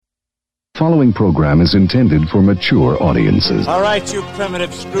following program is intended for mature audiences. All right, you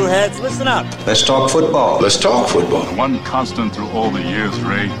primitive screwheads, listen up. Let's talk football. Let's talk football. The one constant through all the years,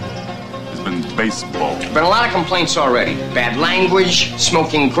 Ray, has been baseball. Been a lot of complaints already. Bad language,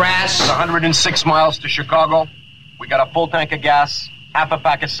 smoking grass. 106 miles to Chicago. We got a full tank of gas, half a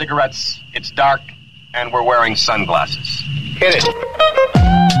pack of cigarettes. It's dark, and we're wearing sunglasses. Hit it.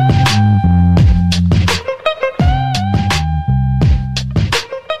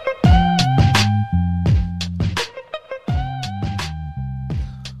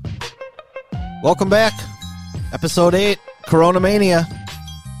 Welcome back. Episode 8, Corona Mania.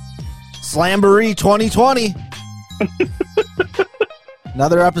 Slamboree 2020.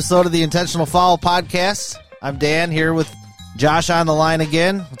 Another episode of the Intentional Foul Podcast. I'm Dan, here with Josh on the line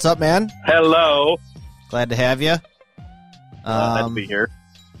again. What's up, man? Hello. Glad to have you. Glad to be here.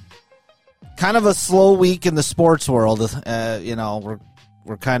 Kind of a slow week in the sports world. We're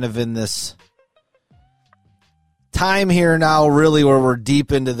kind of in this time here now, really, where we're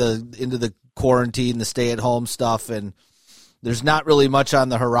deep into the quarantine, the stay-at-home stuff, and there's not really much on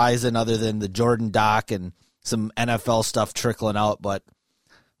the horizon other than the Jordan doc and some NFL stuff trickling out. But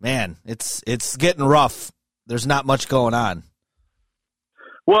man, it's getting rough. There's not much going on.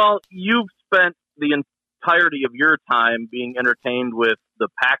 Well, you've spent the entirety of your time being entertained with the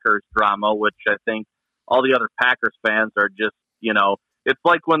Packers drama, which I think all the other Packers fans are just, it's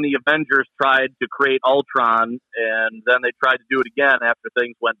like when the Avengers tried to create Ultron and then they tried to do it again after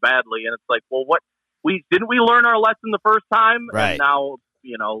things went badly. And it's like, well, didn't we learn our lesson the first time? Right. And now,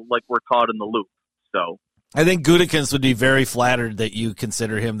 we're caught in the loop. So I think Gutekunst would be very flattered that you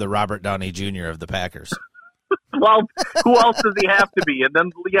consider him the Robert Downey Jr. of the Packers. Well, who else does he have to be? And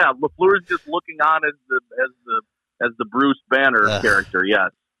then, LaFleur's just looking on as the Bruce Banner character. Yes.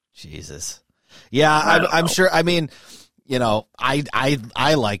 Jesus. Yeah, I'm sure. I mean,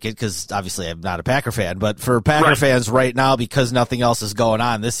 I like it because obviously I'm not a Packer fan, but for Packer fans right now, because nothing else is going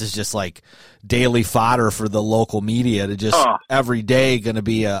on, this is just like daily fodder for the local media to just every day going to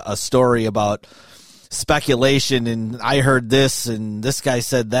be a story about speculation. And I heard this and this guy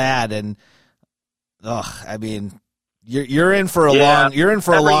said that. And, I mean, you're in for a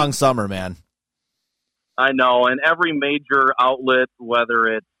long summer, man. I know. And every major outlet, whether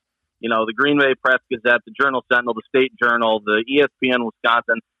it's, the Green Bay Press Gazette, the Journal Sentinel, the State Journal, the ESPN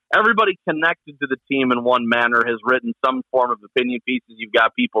Wisconsin, everybody connected to the team in one manner has written some form of opinion pieces. You've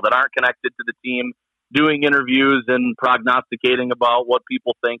got people that aren't connected to the team doing interviews and prognosticating about what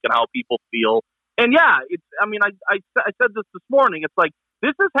people think and how people feel. And I said this morning. It's like,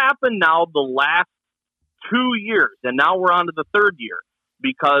 this has happened now the last 2 years, and now we're on to the third year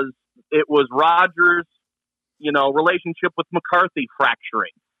because it was Rodgers, relationship with McCarthy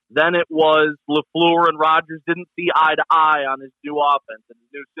fracturing. Then it was LaFleur and Rodgers didn't see eye to eye on his new offense and his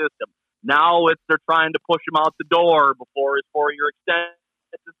new system. Now they're trying to push him out the door before his 4-year extension.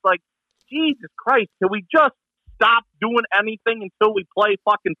 It's like, Jesus Christ, can we just stop doing anything until we play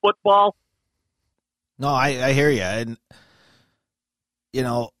fucking football? No, I hear you. And,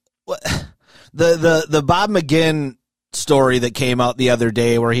 the Bob McGinn story that came out the other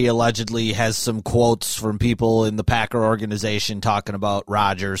day where he allegedly has some quotes from people in the Packer organization talking about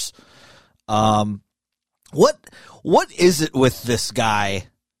Rodgers. What is it with this guy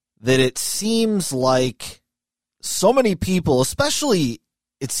that it seems like so many people, especially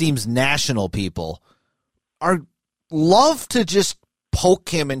it seems national people, love to just poke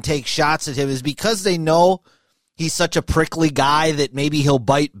him and take shots at him? Is because they know he's such a prickly guy that maybe he'll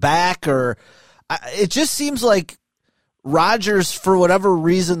bite back? Or it just seems like Rodgers, for whatever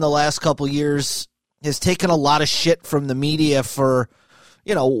reason, the last couple of years has taken a lot of shit from the media for,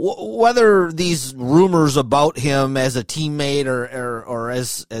 whether these rumors about him as a teammate or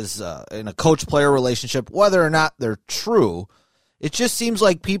as in a coach-player relationship, whether or not they're true. It just seems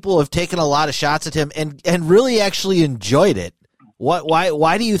like people have taken a lot of shots at him and really actually enjoyed it.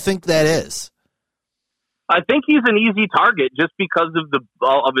 Why do you think that is? I think he's an easy target just because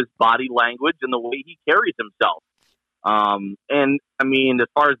of his body language and the way he carries himself. As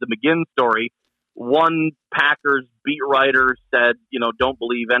far as the McGinn story, one Packers beat writer said, don't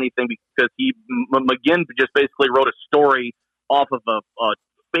believe anything because McGinn just basically wrote a story off of a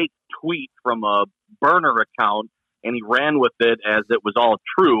fake tweet from a burner account, and he ran with it as it was all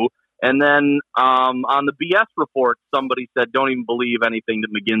true. And then on the BS report, somebody said, don't even believe anything that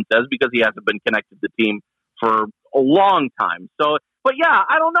McGinn says because he hasn't been connected to the team for a long time. So, but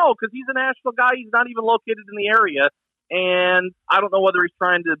I don't know, because he's a national guy. He's not even located in the area. And I don't know whether he's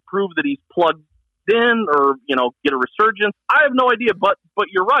trying to prove that he's plugged in or, get a resurgence. I have no idea, but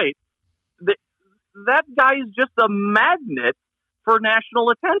you're right. That guy is just a magnet for national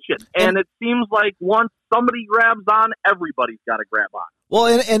attention. And it seems like once somebody grabs on, everybody's got to grab on.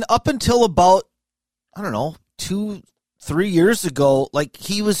 Well, and up until about, I don't know, 2-3 years ago, like,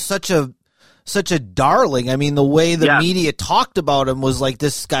 he was such a darling. I mean, the way the media talked about him was like,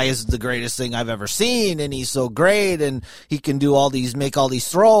 this guy is the greatest thing I've ever seen, and he's so great, and he can do make all these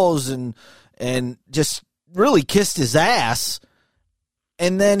throws, and just really kissed his ass.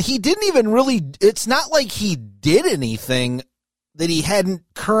 And then he didn't even really, it's not like he did anything that he hadn't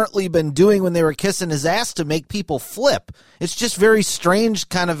currently been doing when they were kissing his ass to make people flip. It's just very strange,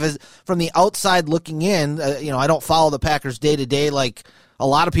 kind of from the outside looking in. I don't follow the Packers day to day like a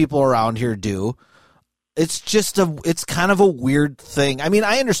lot of people around here do. It's just it's kind of a weird thing. I mean,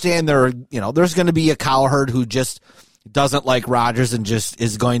 I understand there's going to be a cowherd who just doesn't like Rodgers and just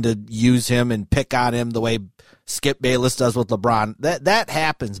is going to use him and pick on him the way Skip Bayless does with LeBron. That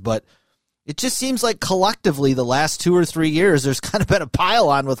happens, but it just seems like collectively the last 2 or 3 years there's kind of been a pile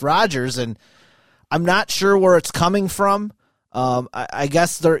on with Rodgers, and I'm not sure where it's coming from. I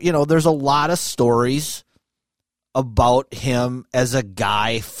guess there's a lot of stories about him as a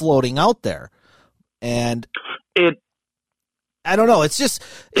guy floating out there, and I don't know.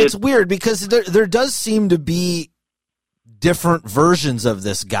 It's weird because there does seem to be different versions of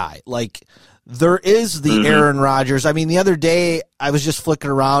this guy. Like, there is the Aaron Rodgers. I mean, the other day I was just flicking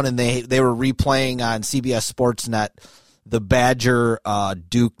around and they were replaying on CBS Sportsnet the Badger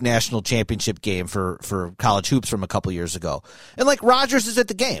Duke national championship game for college hoops from a couple years ago. And like, Rodgers is at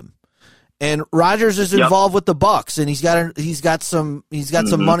the game. And Rodgers is involved with the Bucks, and he's got some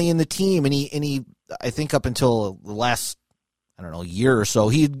money in the team, and he I think up until the last, I don't know, year or so,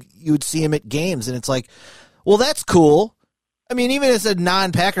 you would see him at games, and it's like, well, that's cool. I mean, even as a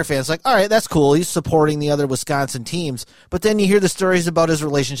non-Packer fan, it's like, all right, that's cool. He's supporting the other Wisconsin teams. But then you hear the stories about his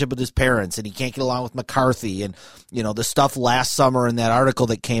relationship with his parents, and he can't get along with McCarthy, and the stuff last summer in that article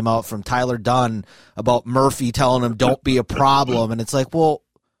that came out from Tyler Dunn about Murphy telling him don't be a problem, and it's like, well,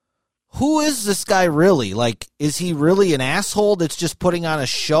 who is this guy really? Like, is he really an asshole that's just putting on a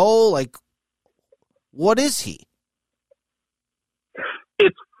show? Like, what is he?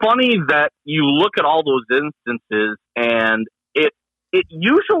 It's funny that you look at all those instances, and it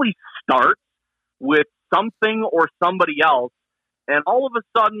usually starts with something or somebody else, and all of a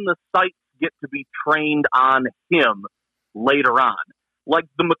sudden the sites get to be trained on him later on. Like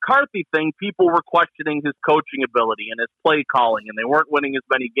the McCarthy thing, people were questioning his coaching ability and his play calling, and they weren't winning as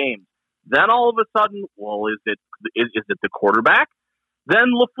many games. Then all of a sudden, well, is it the quarterback?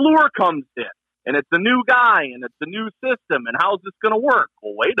 Then LaFleur comes in, and it's a new guy, and it's a new system, and how's this going to work?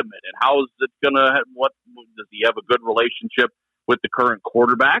 Well, wait a minute. How's it going to, does he have a good relationship with the current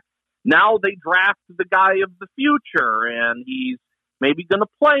quarterback? Now they draft the guy of the future, and he's maybe going to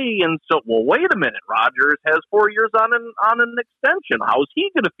play, and so, well, wait a minute. Rodgers has 4 years on an extension. How's he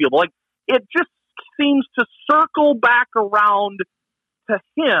going to feel? Like, it just seems to circle back around to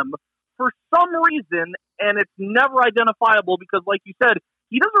him for some reason, and it's never identifiable because, like you said,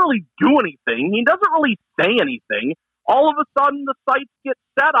 he doesn't really do anything. He doesn't really say anything. All of a sudden, the sights get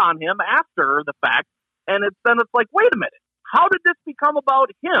set on him after the fact, and it's like, wait a minute, how did this become about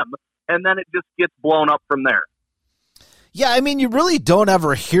him? And then it just gets blown up from there. Yeah, I mean, you really don't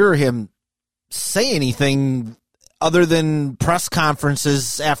ever hear him say anything other than press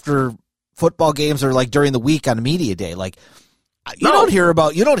conferences after football games or like during the week on media day. Like, you don't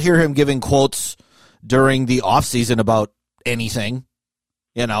hear him giving quotes during the offseason about anything.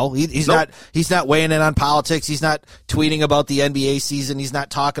 He's not weighing in on politics. He's not tweeting about the NBA season. He's not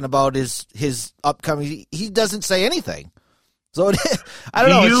talking about his upcoming. He doesn't say anything. So I don't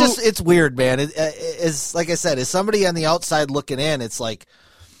know. It's weird, man. It's like I said, as somebody on the outside looking in, it's like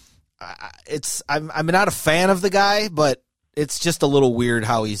I'm not a fan of the guy, but it's just a little weird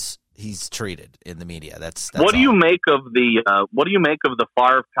how he's treated in the media. That's what do you make of the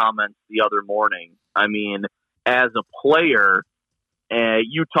Favre comments the other morning? I mean, as a player,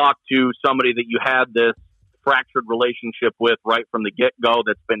 you talked to somebody that you had this fractured relationship with right from the get-go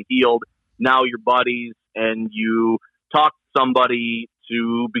that's been healed. Now you're buddies, and you talk to somebody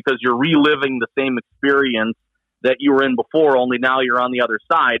because you're reliving the same experience that you were in before, only now you're on the other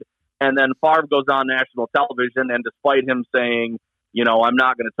side. And then Favre goes on national television, and despite him saying, I'm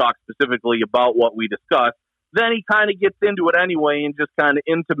not going to talk specifically about what we discussed, then he kind of gets into it anyway and just kind of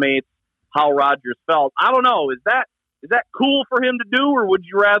intimates how Rodgers felt. I don't know. Is that cool for him to do, or would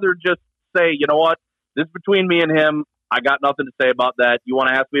you rather just say, you know what, this is between me and him. I got nothing to say about that. You want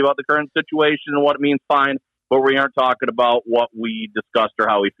to ask me about the current situation and what it means, fine, but we aren't talking about what we discussed or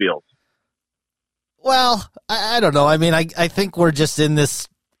how he feels. Well, I don't know. I mean, I think we're just in this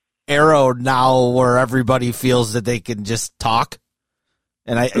era now where everybody feels that they can just talk.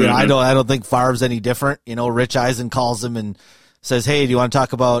 And I don't think Favre's any different. Rich Eisen calls him and says, "Hey, do you want to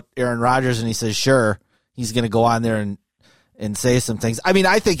talk about Aaron Rodgers?" And he says, "Sure." He's going to go on there and say some things. I mean,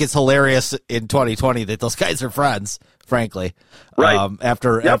 I think it's hilarious in 2020 that those guys are friends, frankly. Right.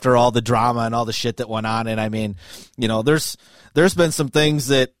 After all the drama and all the shit that went on. And I mean, there's been some things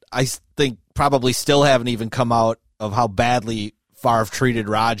that I think probably still haven't even come out of how badly Favre treated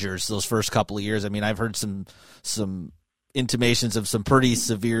Rodgers those first couple of years. I mean, I've heard some intimations of some pretty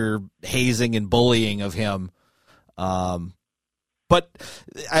severe hazing and bullying of him. But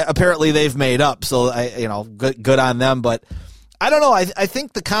apparently they've made up, so good on them. But I don't know. I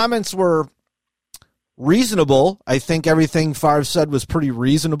think the comments were reasonable. I think everything Favre said was pretty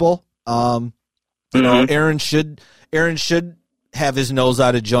reasonable. Aaron should have his nose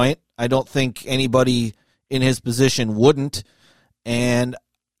out of joint. I don't think anybody in his position wouldn't. And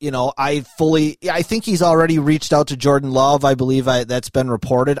I think he's already reached out to Jordan Love. I believe that's been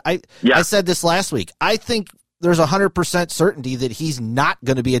reported. I said this last week. I think there's 100% certainty that he's not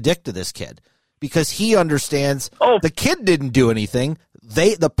going to be a dick to this kid because he understands the kid didn't do anything.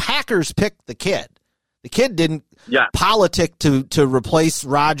 The Packers picked the kid. The kid didn't politic to replace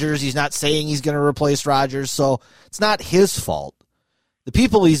Rodgers. He's not saying he's going to replace Rodgers, so it's not his fault. The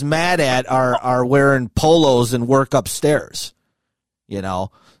people he's mad at are wearing polos and work upstairs.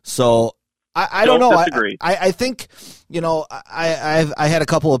 So I don't know. I think, I had a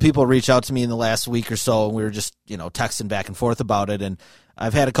couple of people reach out to me in the last week or so, and we were just, texting back and forth about it. And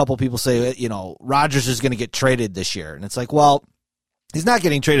I've had a couple of people say, Rodgers is going to get traded this year. And it's like, well, he's not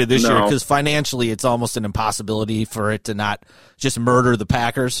getting traded this year because financially it's almost an impossibility for it to not just murder the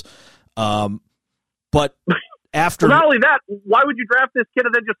Packers. But after not only that, why would you draft this kid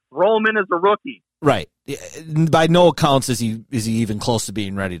and then just throw him in as a rookie? Right. By no accounts is he even close to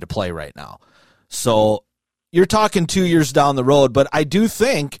being ready to play right now. So you're talking 2 years down the road, but I do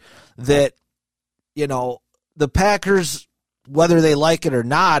think that, the Packers, whether they like it or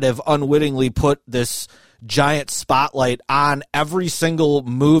not, have unwittingly put this giant spotlight on every single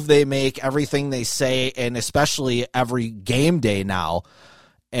move they make, everything they say, and especially every game day now.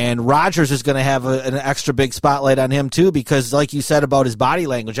 And Rodgers is going to have an extra big spotlight on him, too, because like you said about his body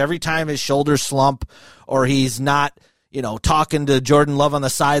language, every time his shoulders slump or he's not, talking to Jordan Love on the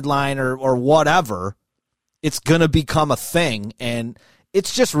sideline or whatever, it's going to become a thing. And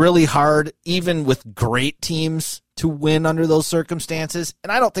it's just really hard, even with great teams, to win under those circumstances.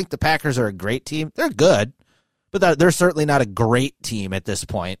 And I don't think the Packers are a great team. They're good, but they're certainly not a great team at this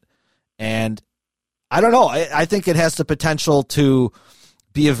point. And I don't know. I think it has the potential to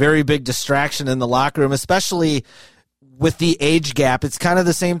be a very big distraction in the locker room, especially with the age gap. It's kind of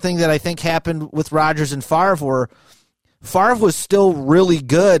the same thing that I think happened with Rodgers and Favre, where Favre was still really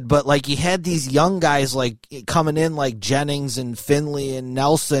good, but like he had these young guys like coming in like Jennings and Finley and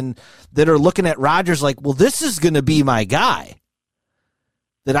Nelson that are looking at Rodgers like, well, this is going to be my guy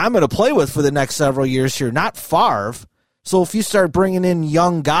that I'm going to play with for the next several years here, not Favre. So if you start bringing in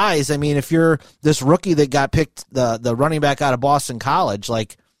young guys, I mean, if you're this rookie that got picked, the running back out of Boston College,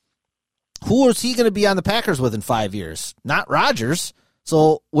 like, who is he going to be on the Packers with in 5 years? Not Rodgers.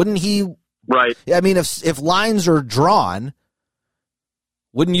 So wouldn't he? Right. I mean, if lines are drawn,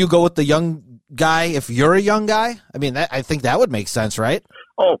 wouldn't you go with the young guy if you're a young guy? I mean, I think that would make sense, right?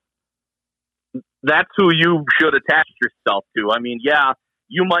 Oh, that's who you should attach yourself to. I mean, yeah,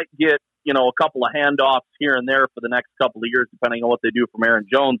 you might get, a couple of handoffs here and there for the next couple of years, depending on what they do from Aaron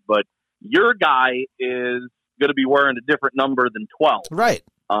Jones. But your guy is going to be wearing a different number than 12. Right.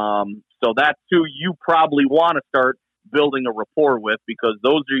 So that's who you probably want to start building a rapport with, because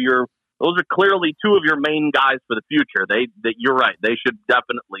those are clearly two of your main guys for the future. You're right. They should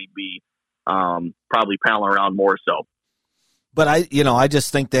definitely be probably palling around more so. But I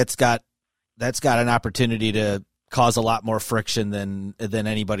just think that's got an opportunity to cause a lot more friction than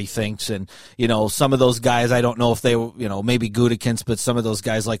anybody thinks. And, some of those guys, I don't know if they, maybe Gutekunst, but some of those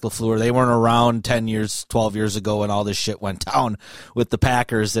guys like LaFleur, they weren't around 10 years, 12 years ago when all this shit went down with the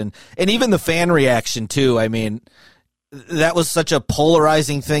Packers. And even the fan reaction too. I mean, that was such a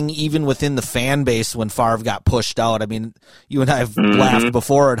polarizing thing, even within the fan base when Favre got pushed out. I mean, you and I have laughed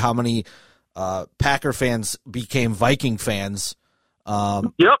before at how many Packer fans became Viking fans.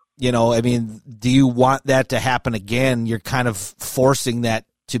 Yep. I mean, do you want that to happen again? You're kind of forcing that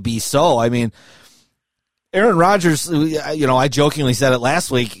to be so. I mean, Aaron Rodgers, I jokingly said it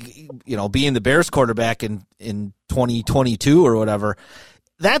last week, being the Bears quarterback in 2022 or whatever,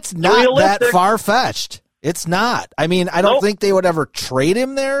 that's not realistic. That far-fetched. It's not. I mean, I don't think they would ever trade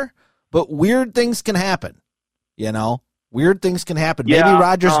him there, but weird things can happen, Weird things can happen. Yeah, maybe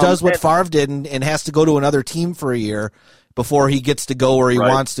Rodgers does what Favre did and has to go to another team for a year before he gets to go where he Right.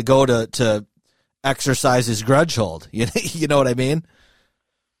 wants to go to exercise his grudge hold. You know what I mean?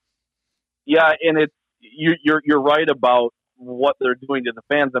 Yeah, and you're right about what they're doing to the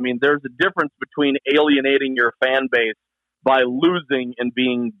fans. I mean, there's a difference between alienating your fan base by losing and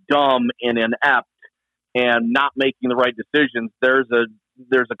being dumb and inept and not making the right decisions. There's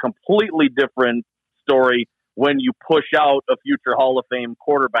a completely different story when you push out a future Hall of Fame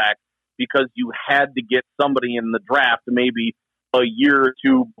quarterback because you had to get somebody in the draft maybe a year or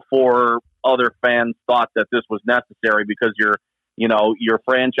two before other fans thought that this was necessary because your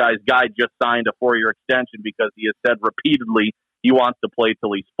franchise guy just signed a 4-year extension because he has said repeatedly he wants to play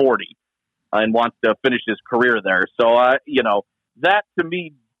till he's 40 and wants to finish his career there. So, that to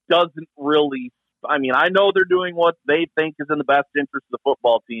me doesn't really, I mean, I know they're doing what they think is in the best interest of the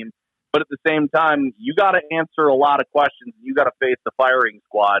football team, but at the same time, you got to answer a lot of questions. You got to face the firing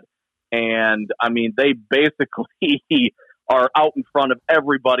squad. And I mean, they basically are out in front of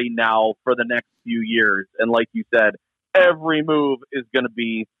everybody now for the next few years. And like you said, every move is going to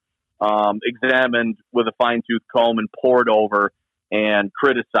be examined with a fine-tooth comb and pored over and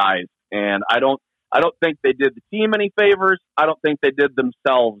criticized. And I don't think they did the team any favors. I don't think they did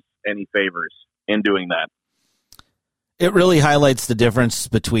themselves any favors in doing that. It really highlights the difference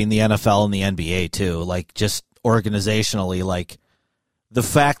between the NFL and the NBA too. Like just organizationally, like the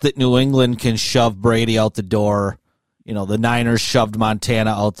fact that New England can shove Brady out the door. You know, the Niners shoved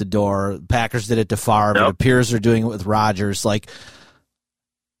Montana out the door. Packers did it to Favre. Yep. It appears they're doing it with Rodgers. Like,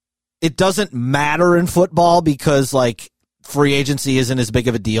 it doesn't matter in football because, like, free agency isn't as big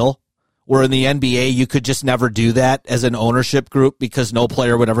of a deal. Where in the NBA, you could just never do that as an ownership group because no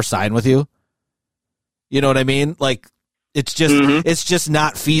player would ever sign with you. You know what I mean? Like, it's just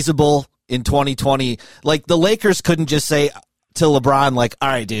not feasible in 2020. Like, the Lakers couldn't just say to LeBron, like, all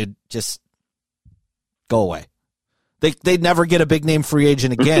right, dude, just go away. They'd never get a big name free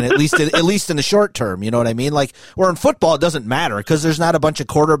agent again, at least in the short term. You know what I mean? Like, where in football it doesn't matter because there's not a bunch of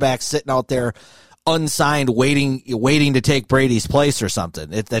quarterbacks sitting out there unsigned waiting to take Brady's place or something.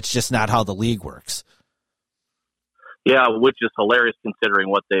 That's just not how the league works. Yeah, which is hilarious considering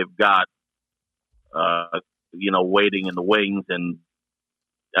what they've got, waiting in the wings. And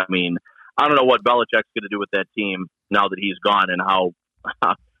I mean, I don't know what Belichick's going to do with that team now that he's gone and how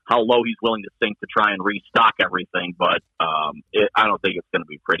low he's willing to sink to try and restock everything. But I don't think it's going to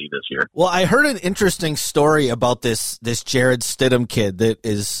be pretty this year. Well, I heard an interesting story about this Jared Stidham kid that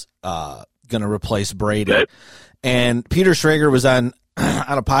is going to replace Brady. Okay. And Peter Schrager was on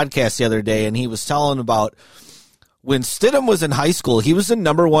a podcast the other day, and he was telling about when Stidham was in high school, he was the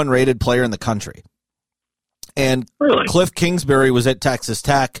number 1 rated player in the country. And really? Cliff Kingsbury was at Texas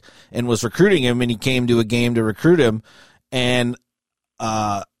Tech and was recruiting him, and he came to a game to recruit him. And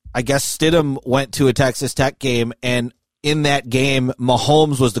I guess Stidham went to a Texas Tech game, and in that game,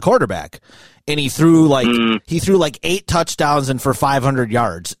 Mahomes was the quarterback, and he threw like 8 touchdowns and for 500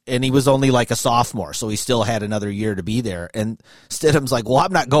 yards, and he was only like a sophomore, so he still had another year to be there. And Stidham's like, well,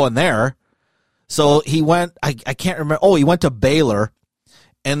 I'm not going there. So he went, I can't remember. Oh, he went to Baylor,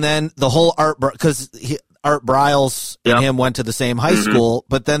 and then the whole Art Briles and him went to the same high school,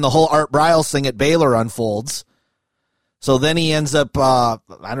 but then the whole Art Briles thing at Baylor unfolds. So then he ends up, I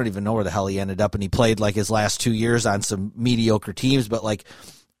don't even know where the hell he ended up, and he played like his last 2 years on some mediocre teams. But like,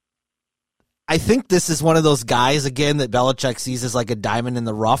 I think this is one of those guys, again, that Belichick sees as like a diamond in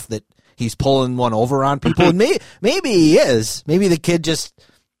the rough that he's pulling one over on people. And maybe he is. Maybe the kid just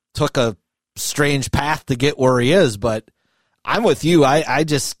took a strange path to get where he is. But I'm with you. I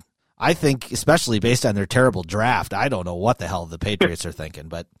think, especially based on their terrible draft, I don't know what the hell the Patriots are thinking.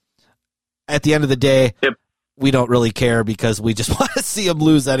 But at the end of the day, we don't really care because we just want to see them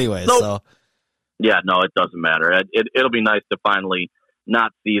lose anyway. Nope. So, yeah, no, it doesn't matter. It'll be nice to finally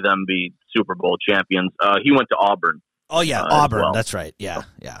not see them be Super Bowl champions. He went to Auburn. Oh yeah, Auburn. Well. That's right. Yeah,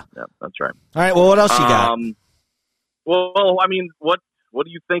 that's right. All right. Well, what else you got? Well, I mean, what do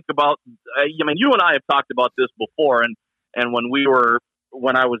you think about? I mean, you and I have talked about this before, and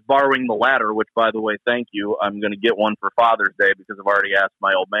when I was borrowing the ladder, which by the way, thank you. I'm going to get one for Father's Day because I've already asked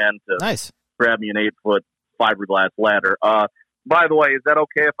my old man to grab me an 8-foot fiberglass ladder. By the way, is that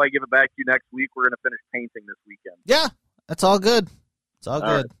okay if I give it back to you next week? We're going to finish painting this weekend. Yeah, that's all good. It's all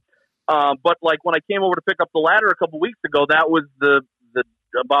good. Right. But like when I came over to pick up the ladder a couple weeks ago, that was the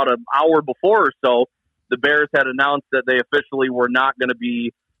about an hour before or so, the Bears had announced that they officially were not going to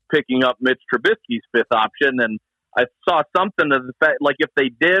be picking up Mitch Trubisky's 5th option. And I saw something to the fact, like if they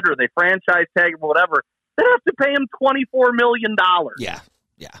did or they franchise tag him or whatever, they'd have to pay him $24 million. Yeah,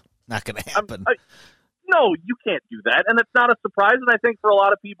 not going to happen. No, you can't do that. And it's not a surprise. And I think for a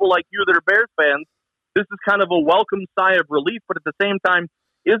lot of people like you that are Bears fans, this is kind of a welcome sigh of relief, but at the same time,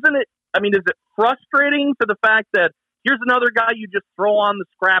 is it frustrating to the fact that here's another guy you just throw on the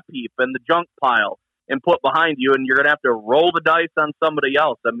scrap heap and the junk pile and put behind you, and you're going to have to roll the dice on somebody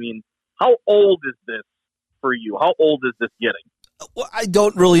else? I mean, how old is this for you? How old is this getting? Well, I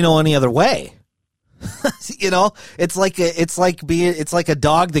don't really know any other way. It's like a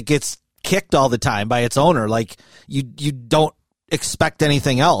dog that gets kicked all the time by its owner. Like you don't expect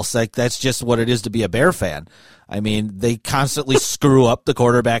anything else. Like that's just what it is to be a Bear fan. I mean, they constantly screw up the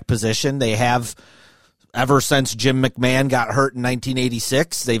quarterback position. They have ever since Jim McMahon got hurt in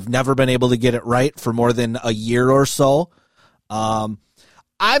 1986. They've never been able to get it right for more than a year or so.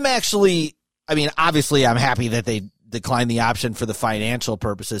 Obviously I'm happy that they declined the option for the financial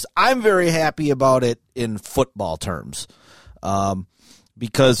purposes. I'm very happy about it in football terms.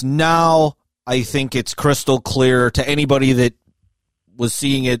 Because now I think it's crystal clear to anybody that was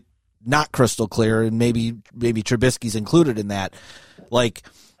seeing it not crystal clear, and maybe Trubisky's included in that. Like,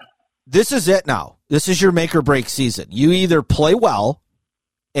 this is it now. This is your make or break season. You either play well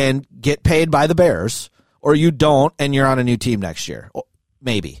and get paid by the Bears, or you don't and you're on a new team next year,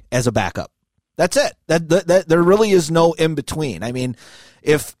 maybe as a backup. That's it. That there really is no in between. I mean,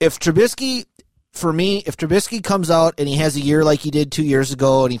 if Trubisky comes out and he has a year like he did 2 years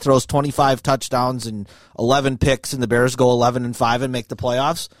ago and he throws 25 touchdowns and 11 picks and the Bears go 11-5 and make the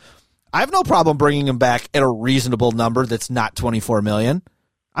playoffs, I have no problem bringing him back at a reasonable number that's not $24 million.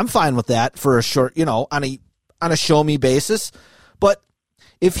 I'm fine with that for a short, on a show me basis. But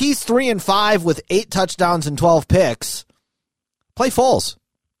if he's 3-5 with 8 touchdowns and 12 picks, play Foles.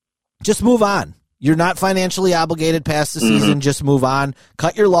 Just move on. You're not financially obligated past the season. Just move on.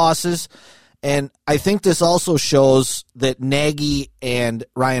 Cut your losses. And I think this also shows that Nagy and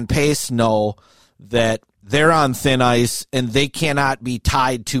Ryan Pace know that they're on thin ice and they cannot be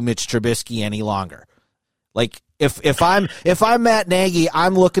tied to Mitch Trubisky any longer. Like if I'm Matt Nagy,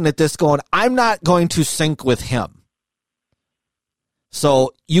 I'm looking at this going, I'm not going to sync with him.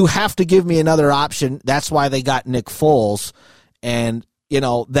 So you have to give me another option. That's why they got Nick Foles. And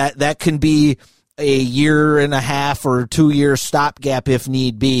that can be a year and a half or 2 year stopgap if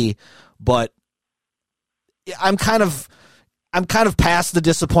need be. But I'm kind of past the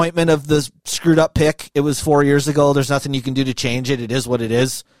disappointment of the screwed up pick. It was 4 years ago. There's nothing you can do to change it. It is what it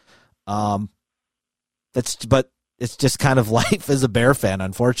is. But it's just kind of life as a Bear fan,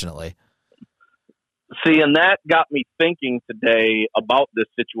 unfortunately. See, and that got me thinking today about this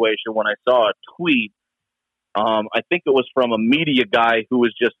situation when I saw a tweet. I think it was from a media guy who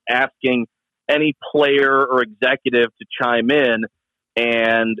was just asking any player or executive to chime in,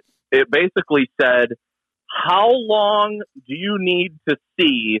 and it basically said, how long do you need to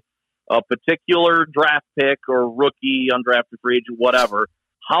see a particular draft pick or rookie, undrafted free agent, whatever?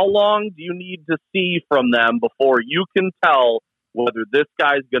 How long do you need to see from them before you can tell whether this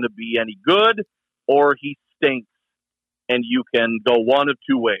guy's going to be any good or he stinks, and you can go one of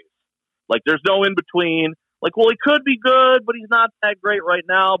two ways? Like, there's no in between. Like, well, he could be good, but he's not that great right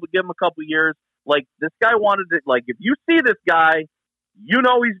now, but give him a couple years. Like, this guy wanted to, like, if you see this guy, you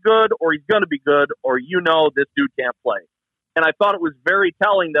know he's good or he's going to be good, or this dude can't play. And I thought it was very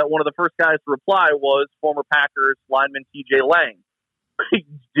telling that one of the first guys to reply was former Packers lineman TJ Lang.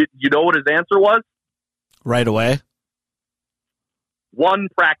 Did you know what his answer was? Right away. One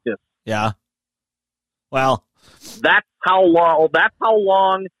practice. Yeah. Well, that's how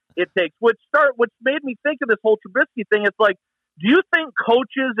long it takes. Which made me think of this whole Trubisky thing. It's like, do you think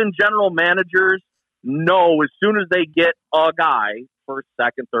coaches and general managers know as soon as they get a guy, first,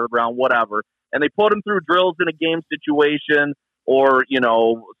 second, third round, whatever, and they put him through drills in a game situation, or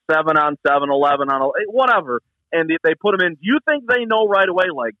 7-on-7, 11-on-11, whatever, and they put him in, do you think they know right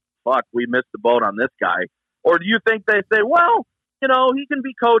away, like, fuck, we missed the boat on this guy? Or do you think they say, well, he can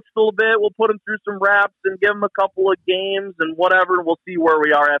be coached a little bit, we'll put him through some reps and give him a couple of games and whatever, and we'll see where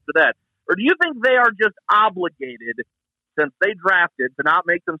we are after that? Or do you think they are just obligated, since they drafted, to not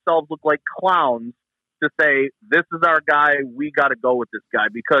make themselves look like clowns, to say, this is our guy, we got to go with this guy?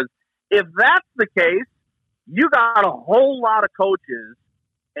 Because if that's the case, you got a whole lot of coaches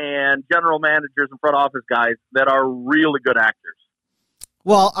and general managers and front office guys that are really good actors.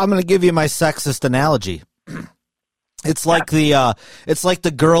 Well, I'm going to give you my sexist analogy. It's like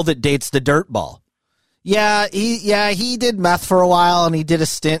the girl that dates the dirtball. He did meth for a while, and he did a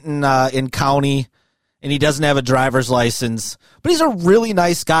stint in county, and he doesn't have a driver's license, but he's a really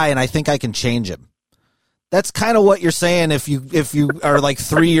nice guy, and I think I can change him. That's kind of what you're saying if you are like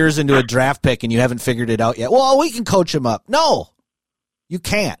 3 years into a draft pick and you haven't figured it out yet. Well, we can coach him up. No, you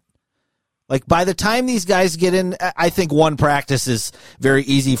can't. Like, by the time these guys get in, I think one practice is very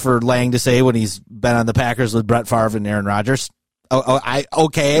easy for Lang to say when he's been on the Packers with Brett Favre and Aaron Rodgers. I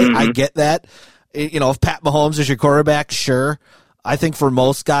get that. If Pat Mahomes is your quarterback, sure. I think for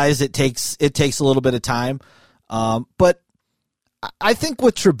most guys it takes a little bit of time. But I think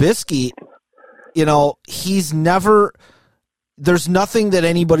with Trubisky, there's nothing that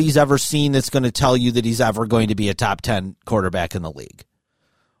anybody's ever seen that's going to tell you that he's ever going to be a top 10 quarterback in the league.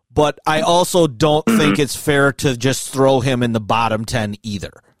 But I also don't think it's fair to just throw him in the bottom 10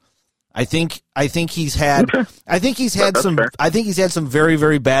 either. I think he's had some very,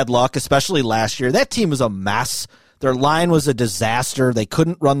 very bad luck, especially last year. That team was a mess. Their line was a disaster. They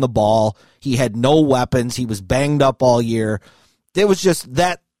couldn't run the ball. He had no weapons. He was banged up all year. It was just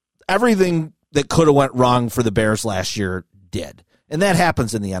that everything that could have went wrong for the Bears last year did. And that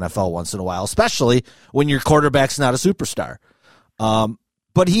happens in the NFL once in a while, especially when your quarterback's not a superstar.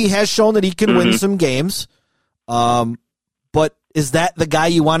 But he has shown that he can win some games. But is that the guy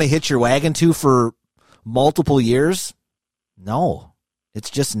you want to hitch your wagon to for multiple years? No, it's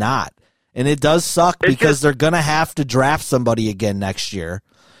just not. And it does suck because they're going to have to draft somebody again next year.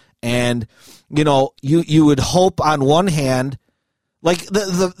 And, you would hope on one hand, like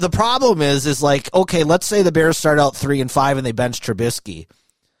the problem is like, okay, let's say the Bears start out 3-5 and they bench Trubisky.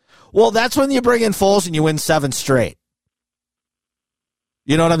 Well, that's when you bring in Foles and you win 7 straight.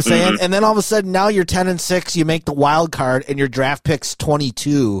 You know what I'm saying? And then all of a sudden now you're 10-6, you make the wild card and your draft pick's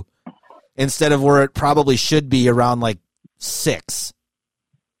 22 instead of where it probably should be around like 6.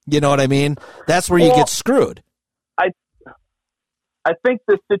 You know what I mean? That's where you get screwed. I think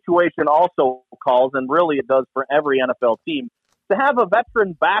this situation also calls, and really it does for every NFL team, to have a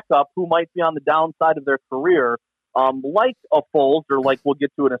veteran backup who might be on the downside of their career, like a Foles, or like we'll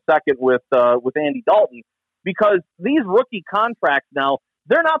get to in a second with Andy Dalton, because these rookie contracts now,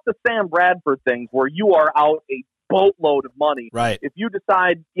 they're not the Sam Bradford things where you are out a boatload of money. Right. If you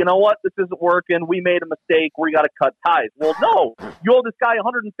decide, you know what, this isn't working, we made a mistake, we got to cut ties. Well, no, you owe this guy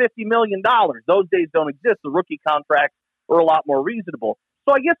 $150 million. Those days don't exist. The rookie contracts are a lot more reasonable.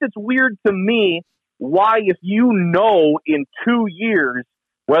 So I guess it's weird to me why, if you know in 2 years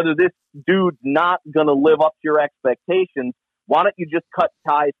whether this dude's not going to live up to your expectations, why don't you just cut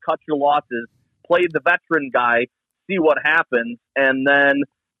ties, cut your losses, play the veteran guy, see what happens, and then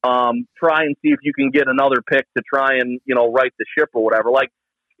try and see if you can get another pick to try and, right the ship or whatever. Like,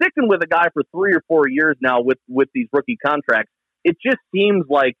 sticking with a guy for 3 or 4 years now with these rookie contracts, it just seems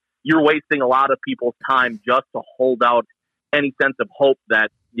like you're wasting a lot of people's time just to hold out any sense of hope that,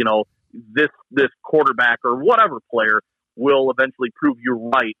 this quarterback or whatever player will eventually prove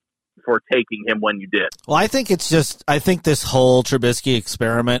you right for taking him when you did. Well, I think this whole Trubisky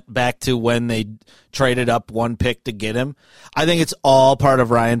experiment, back to when they traded up 1 pick to get him, I think it's all part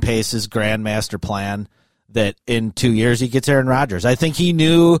of Ryan Pace's grand master plan that in 2 years he gets Aaron Rodgers. I think he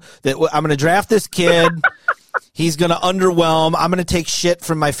knew that I'm going to draft this kid. He's going to underwhelm. I'm going to take shit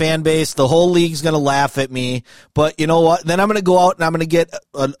from my fan base. The whole league's going to laugh at me. But you know what? Then I'm going to go out and I'm going to get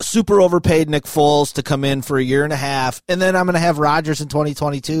a super overpaid Nick Foles to come in for a year and a half. And then I'm going to have Rodgers in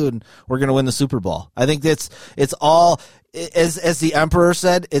 2022 and we're going to win the Super Bowl. I think it's all, as the Emperor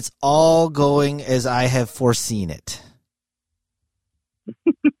said, it's all going as I have foreseen it.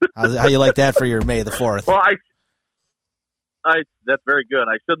 How you like that for your May the 4th? Well, that's very good.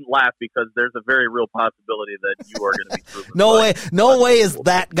 I shouldn't laugh because there's a very real possibility that you are going to be proven. No way is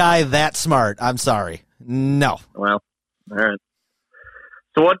that guy that smart. I'm sorry. No. Well, all right.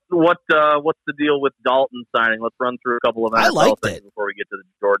 So what's the deal with Dalton signing? Let's run through a couple of NFL things before we get to the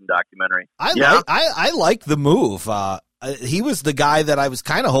Jordan documentary. I like the move. He was the guy that I was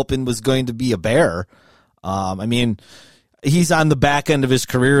kind of hoping was going to be a Bear. I mean, he's on the back end of his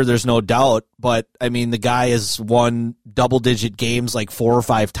career, there's no doubt. But, I mean, the guy has won double-digit games like 4 or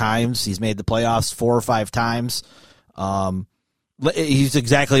 5 times. He's made the playoffs 4 or 5 times. He's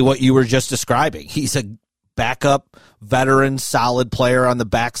exactly what you were just describing. He's a backup, veteran, solid player on the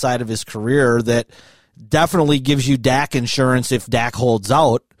backside of his career that definitely gives you Dak insurance if Dak holds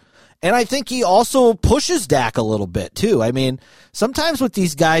out. And I think he also pushes Dak a little bit, too. I mean, sometimes with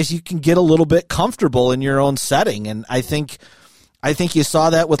these guys, you can get a little bit comfortable in your own setting. And I think you saw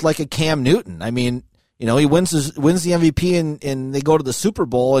that with like a Cam Newton. I mean, he wins the MVP and they go to the Super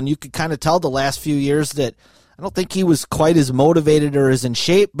Bowl, and you could kind of tell the last few years that I don't think he was quite as motivated or as in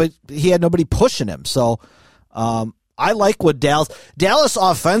shape, but he had nobody pushing him. So I like what Dallas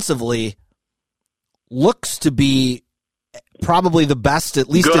offensively looks to be probably the best, at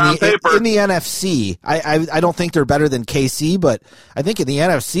least in the NFC. I don't think they're better than KC, but I think in the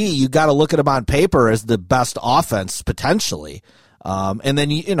NFC, you got to look at them on paper as the best offense potentially. And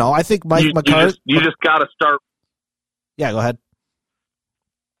then, I think Mike McCarthy. You just got to start. Yeah, go ahead.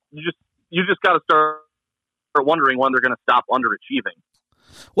 You just got to start wondering when they're going to stop underachieving.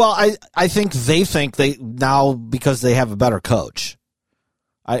 Well, I think they now, because they have a better coach.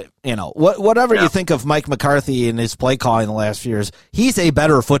 Whatever you think of Mike McCarthy and his play calling the last few years, he's a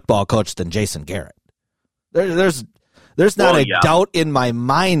better football coach than Jason Garrett. There's not a doubt in my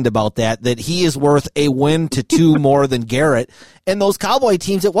mind about that he is worth a win to 2 more than Garrett. And those Cowboy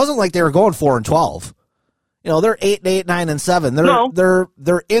teams, it wasn't like they were going 4-12. They're 8-8, 9-7.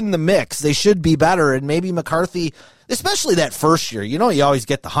 They're in the mix. They should be better. And maybe McCarthy, especially that first year, you always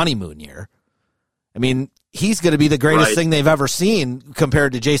get the honeymoon year. I mean, he's going to be the greatest thing they've ever seen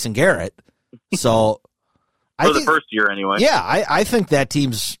compared to Jason Garrett. So, for the first year anyway. Yeah, I think that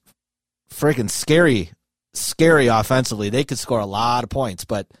team's freaking scary offensively. They could score a lot of points,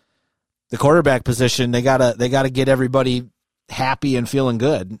 but the quarterback position, they gotta get everybody happy and feeling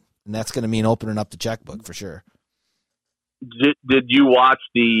good, and that's going to mean opening up the checkbook for sure. Did you watch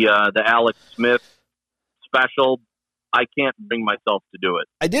the Alex Smith special? I can't bring myself to do it.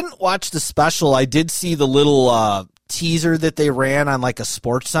 I didn't watch the special. I did see the little teaser that they ran on like a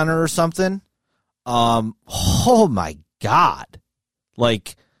Sports Center or something. Oh my God.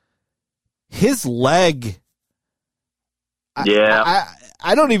 Like his leg. Yeah.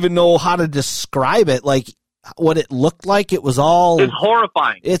 I don't even know how to describe it. Like what it looked like. It's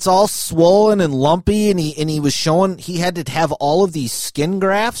horrifying. It's all swollen and lumpy, and he was showing he had to have all of these skin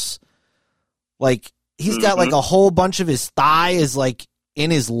grafts. Like he's got like a whole bunch of his thigh is like in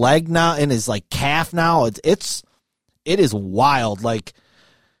his leg now, in his like calf now. It is wild. Like,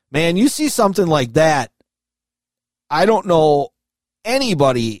 man, you see something like that, I don't know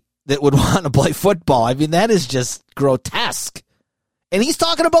anybody that would want to play football. I mean, that is just grotesque. And he's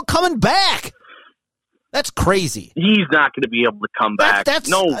talking about coming back. That's crazy. He's not going to be able to come back.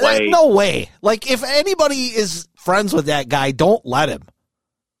 No way. No way. Like, if anybody is friends with that guy, don't let him.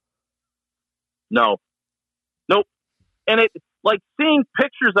 No. Nope. And it, like, seeing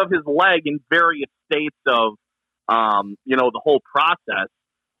pictures of his leg in various states of, the whole process.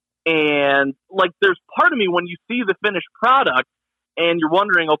 And, like, there's part of me when you see the finished product and you're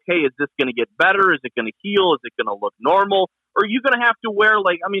wondering, okay, is this going to get better? Is it going to heal? Is it going to look normal? Or are you going to have to wear,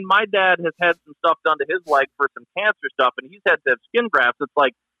 like, I mean, my dad has had some stuff done to his leg for some cancer stuff, and he's had to have skin grafts. It's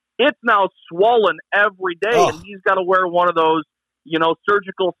like, it's now swollen every day, and he's got to wear one of those,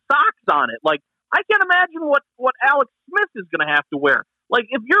 surgical socks on it. Like, I can't imagine what Alex Smith is going to have to wear. Like,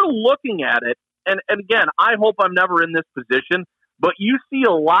 if you're looking at it, and again, I hope I'm never in this position, but you see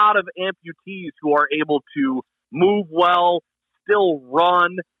a lot of amputees who are able to move well, still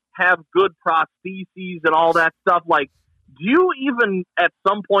run, have good prostheses and all that stuff. Like, do you even at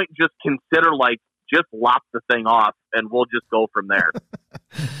some point just consider, like, just lop the thing off and we'll just go from there?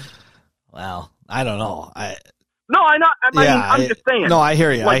 Well, I don't know. I'm just saying. No, I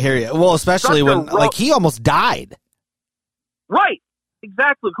hear you. Like, I hear you. Well, especially when, like, he almost died. Right.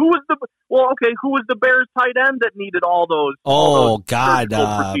 Exactly. Who was the Bears tight end that needed all those?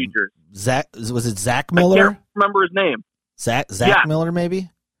 Procedures. Was it Zach Miller? I can't remember his name. Zach Miller,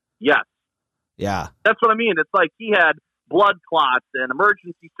 maybe? Yes. Yeah. That's what I mean. It's like he had blood clots and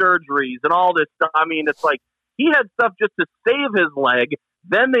emergency surgeries and all this stuff. I mean, it's like he had stuff just to save his leg.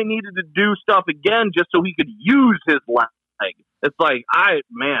 Then they needed to do stuff again just so he could use his leg. It's like, I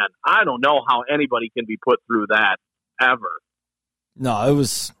don't know how anybody can be put through that ever. No, it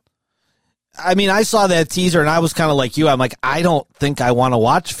was. I mean, I saw that teaser and I was kind of like you. I'm like, I don't think I want to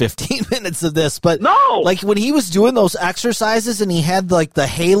watch 15 minutes of this. But no, like when he was doing those exercises and he had like the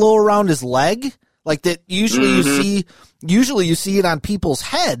halo around his leg, like that usually you see it on people's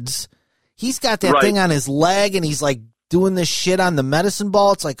heads. He's got that thing on his leg and he's like doing this shit on the medicine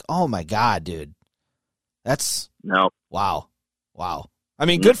ball. It's like, oh my God, dude. That's wow. I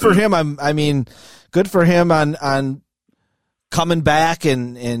mean, good for him. Good for him on coming back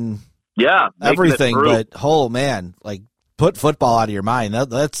and everything. But oh man, like put football out of your mind.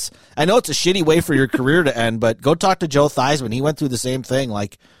 That's I know it's a shitty way for your career to end, but go talk to Joe Theismann. He went through the same thing.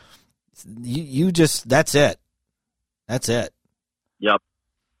 Like you just that's it. Yep.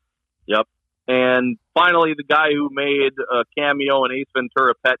 And finally, the guy who made a cameo in Ace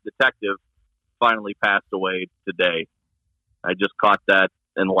Ventura: Pet Detective finally passed away today. I just caught that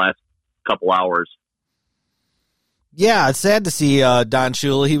in the last couple hours. Yeah, it's sad to see Don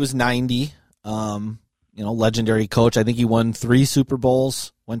Shula. He was 90. Legendary coach. I think he won 3 Super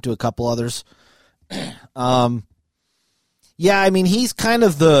Bowls, went to a couple others. Yeah, I mean, he's kind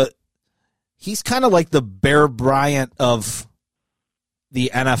of like the Bear Bryant of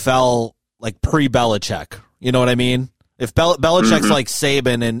the NFL, like pre-Belichick. You know what I mean? If Belichick's like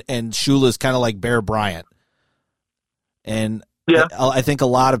Saban and Shula's kind of like Bear Bryant. And Yeah. I think a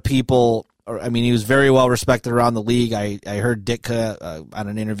lot of people, he was very well respected around the league. I heard Ditka on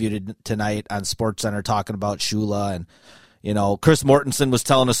an interview tonight on SportsCenter talking about Shula, and Chris Mortensen was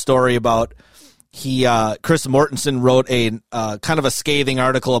telling a story about Chris Mortensen wrote a kind of a scathing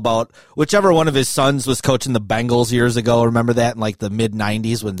article about whichever one of his sons was coaching the Bengals years ago. Remember that in like the mid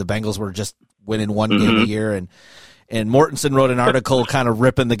 '90s when the Bengals were just winning one game a year, and Mortensen wrote an article kind of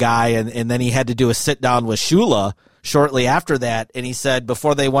ripping the guy, and then he had to do a sit down with Shula shortly after that, and he said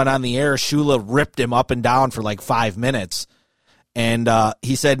before they went on the air, Shula ripped him up and down for like 5 minutes, and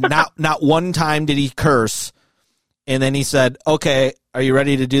he said not one time did he curse, and then he said, "Okay, are you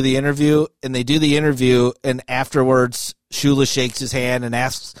ready to do the interview?" And they do the interview, and afterwards Shula shakes his hand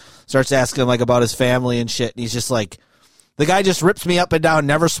and starts asking him like about his family and shit, and he's just like, the guy just rips me up and down,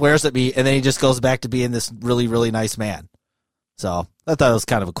 never swears at me, and then he just goes back to being this really, really nice man. So I thought it was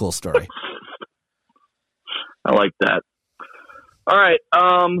kind of a cool story. I like that. All right.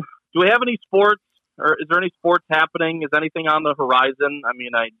 Do we have any sports, or is there any sports happening? Is anything on the horizon? I mean,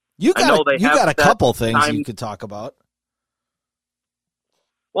 you know they have got a couple things time. You could talk about.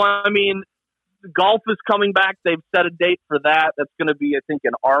 Well, I mean, golf is coming back. They've set a date for that. That's going to be, I think,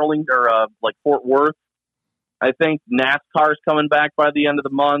 in Arlington or like Fort Worth. I think NASCAR is coming back by the end of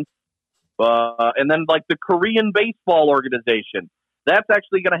the month. And then like the Korean baseball organization, that's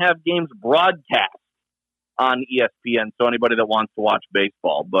actually going to have games broadcast on ESPN. So anybody that wants to watch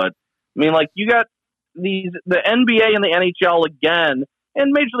baseball, but I mean, like you got the NBA and the NHL again,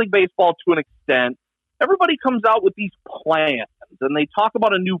 and Major League Baseball to an extent. Everybody comes out with these plans and they talk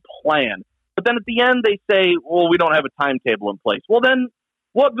about a new plan, but then at the end they say, well, we don't have a timetable in place. Well, then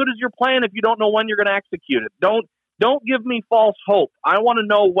what good is your plan if you don't know when you're going to execute it? Don't give me false hope. I want to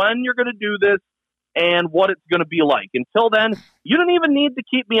know when you're going to do this and what it's going to be like. Until then, you don't even need to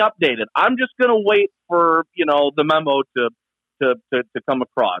keep me updated. I'm just going to wait for, the memo to come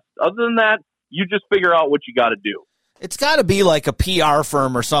across. Other than that, you just figure out what you got to do. It's got to be like a PR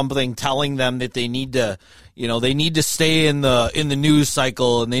firm or something telling them that they need to, they need to stay in the news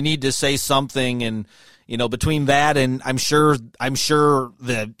cycle and they need to say something. And, between that and I'm sure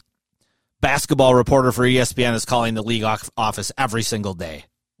the basketball reporter for ESPN is calling the league office every single day.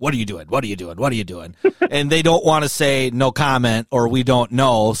 What are you doing? What are you doing? What are you doing? And they don't want to say no comment or we don't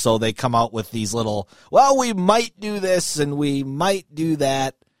know. So they come out with these little, well, we might do this and we might do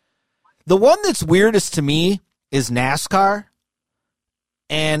that. The one that's weirdest to me is NASCAR.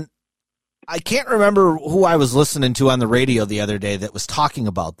 And I can't remember who I was listening to on the radio the other day that was talking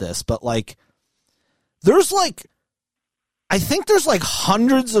about this, but like, I think there's like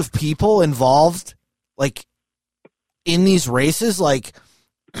hundreds of people involved, like in these races. Like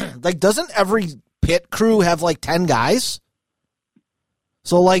doesn't every pit crew have like 10 guys?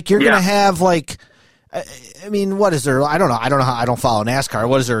 So like you're going to have like, I mean, what is there? I don't know. I don't follow NASCAR.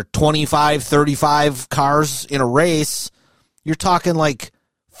 What is there? 25, 35 cars in a race. You're talking like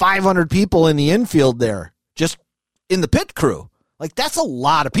 500 people in the infield there, just in the pit crew. Like that's a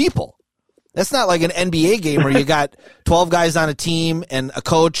lot of people. That's not like an NBA game where you got 12 guys on a team and a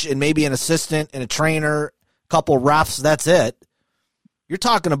coach and maybe an assistant and a trainer, a couple refs. That's it. You're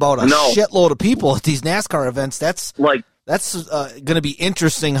talking about a shitload of people at these NASCAR events. That's going to be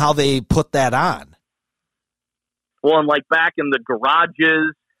interesting how they put that on. Well, and like back in the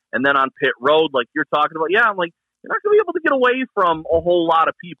garages and then on pit road, like you're talking about, I'm like, you're not going to be able to get away from a whole lot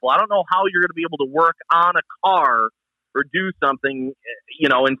of people. I don't know how you're going to be able to work on a car or do something,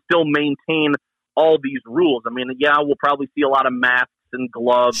 and still maintain all these rules. I mean, we'll probably see a lot of masks and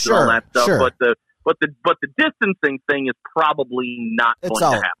gloves and all that stuff, but the distancing thing is probably not going to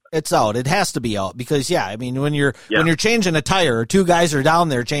happen. It's out. It has to be out because when you're changing a tire, or two guys are down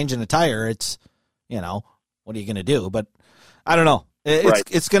there changing a tire, it's what are you going to do? But I don't know.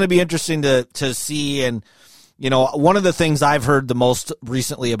 It's going to be interesting to see. And one of the things I've heard the most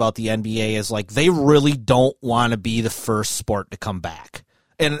recently about the NBA is like they really don't want to be the first sport to come back.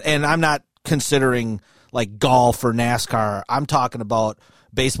 And I'm not considering like golf or NASCAR. I'm talking about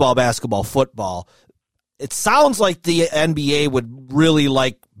baseball, basketball, football. It sounds like the NBA would really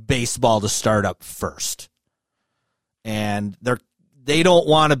like baseball to start up first. And they don't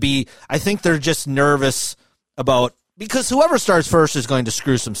want to be, I think they're just nervous about, because whoever starts first is going to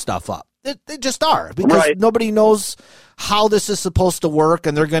screw some stuff up. They just are, because nobody knows how this is supposed to work,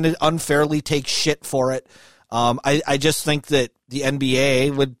 and they're going to unfairly take shit for it. I just think that the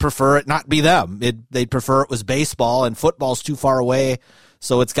NBA would prefer it not be them. They'd prefer it was baseball, and football's too far away,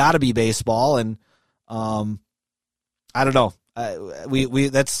 so it's got to be baseball. And I don't know. We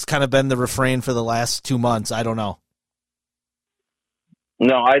that's kind of been the refrain for the last 2 months. I don't know.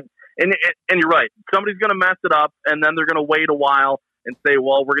 No, and you're right. Somebody's going to mess it up, and then they're going to wait a while and say,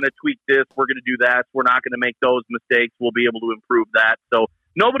 well, we're going to tweak this, we're going to do that, we're not going to make those mistakes, we'll be able to improve that. So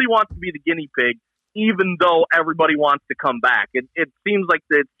nobody wants to be the guinea pig, even though everybody wants to come back. It seems like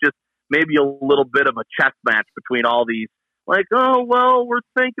it's just maybe a little bit of a chess match between all these, like, oh, well, we're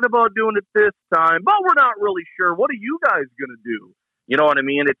thinking about doing it this time, but we're not really sure. What are you guys going to do? You know what I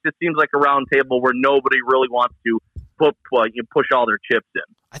mean? It just seems like a round table where nobody really wants to push all their chips in.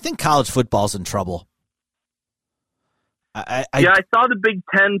 I think college football's in trouble. I saw the Big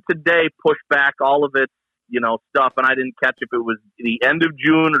Ten today push back all of its, stuff, and I didn't catch if it was the end of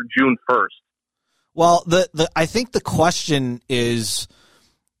June or June 1st. Well, I think the question is,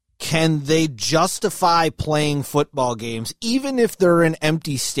 can they justify playing football games, even if they're in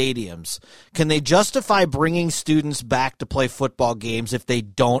empty stadiums? Can they justify bringing students back to play football games if they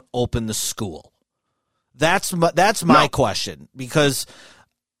don't open the school? That's my question, because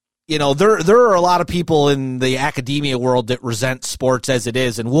there are a lot of people in the academia world that resent sports as it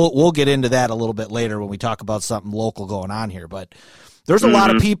is, and we'll get into that a little bit later when we talk about something local going on here. But there's a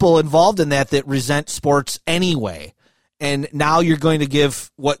lot of people involved in that resent sports anyway. And now you're going to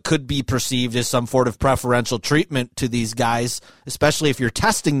give what could be perceived as some sort of preferential treatment to these guys, especially if you're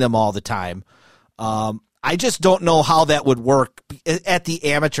testing them all the time. I just don't know how that would work at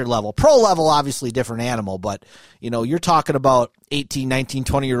the amateur level. Pro level, obviously different animal, but you're talking about 18, 19,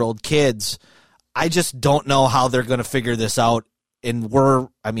 20-year-old kids. I just don't know how they're going to figure this out. And we're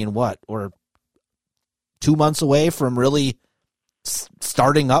 2 months away from really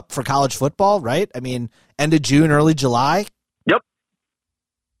starting up for college football, right? I mean, end of June, early July. Yep.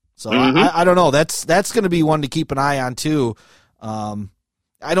 So I don't know. That's going to be one to keep an eye on too.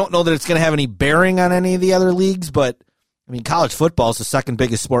 I don't know that it's going to have any bearing on any of the other leagues, but I mean, college football is the second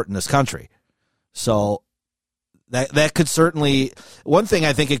biggest sport in this country. So that could certainly, one thing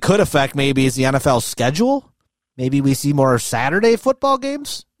I think it could affect maybe is the NFL schedule. Maybe we see more Saturday football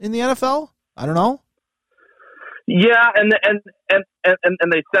games in the NFL. I don't know. Yeah, and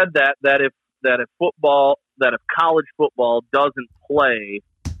they said that if college football doesn't play,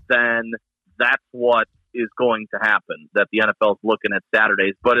 then that's what is going to happen, that the NFL is looking at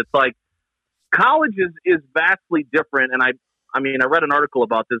Saturdays. But it's like college is vastly different. And I read an article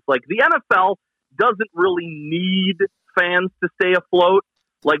about this. Like, the NFL doesn't really need fans to stay afloat.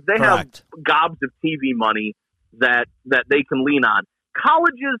 Like, they Correct. have gobs of TV money that they can lean on.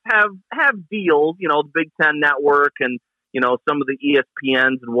 Colleges have deals, the Big Ten Network and, some of the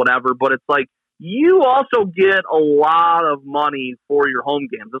ESPNs and whatever. But it's like, you also get a lot of money for your home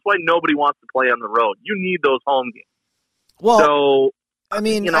games. That's why nobody wants to play on the road. You need those home games. Well, so,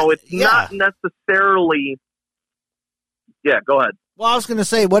 it's yeah. not necessarily. Yeah, go ahead. Well, I was going to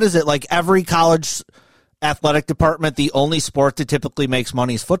say, what is it? Like, every college athletic department, the only sport that typically makes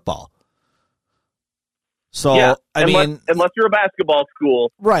money is football. So, yeah, unless you're a basketball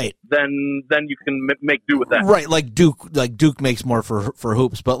school, right? Then you can make do with that, right? Like Duke makes more for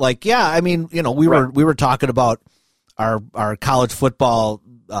hoops, but we were talking about our college football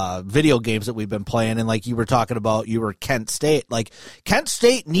video games that we've been playing, and like you were talking about, you were Kent State. Like, Kent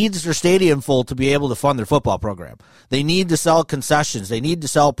State needs their stadium full to be able to fund their football program. They need to sell concessions, they need to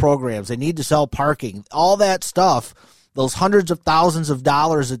sell programs, they need to sell parking, all that stuff. Those hundreds of thousands of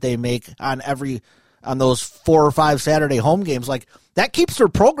dollars that they make on those 4 or 5 Saturday home games, like, that keeps their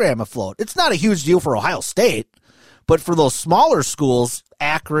program afloat. It's not a huge deal for Ohio State, but for those smaller schools,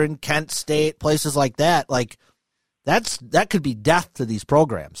 Akron, Kent State, places like that, like, that could be death to these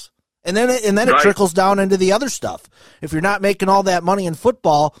programs. And then it trickles down into the other stuff. If you're not making all that money in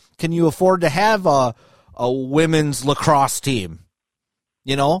football, can you afford to have a women's lacrosse team?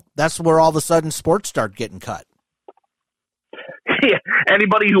 That's where all of a sudden sports start getting cut. Yeah,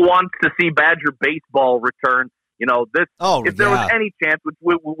 anybody who wants to see Badger baseball return, if there was any chance,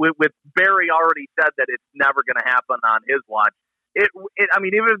 with Barry already said that it's never going to happen on his watch. Even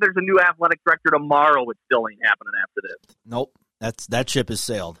if there's a new athletic director tomorrow, it still ain't happening after this. Nope, that ship has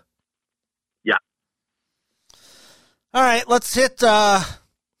sailed. Yeah. All right, let's hit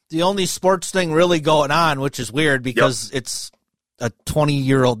the only sports thing really going on, which is weird because it's a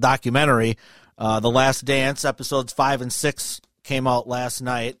 20-year-old documentary. The Last Dance, episodes 5 and 6 came out last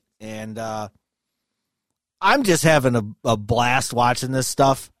night, and I'm just having a blast watching this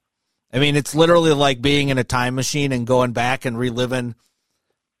stuff. I mean, it's literally like being in a time machine and going back and reliving,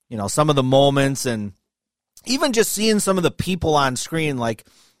 some of the moments, and even just seeing some of the people on screen. Like,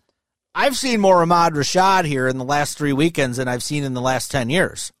 I've seen more Ahmad Rashad here in the last 3 weekends than I've seen in the last 10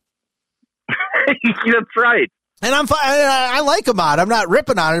 years. That's right. And I like Ahmad. I'm not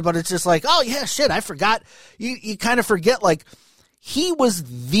ripping on it, but it's just like, oh yeah, shit, I forgot. You kind of forget, like, he was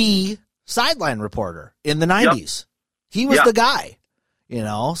the sideline reporter in the 90s. Yep. He was the guy,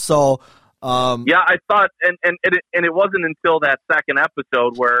 so. I thought, and it wasn't until that second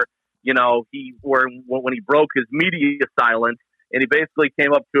episode where, when he broke his media silence and he basically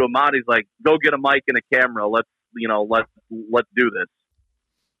came up to Ahmad, he's like, go get a mic and a camera. Let's do this.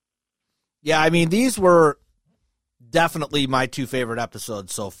 Yeah. I mean, these were definitely my two favorite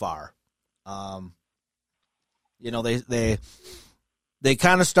episodes so far. They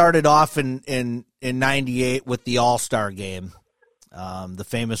kind of started off in 98 with the All-Star game, the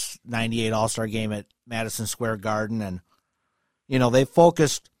famous 98 All-Star game at Madison Square Garden. And, they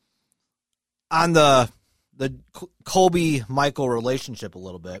focused on the Kobe-Michael relationship a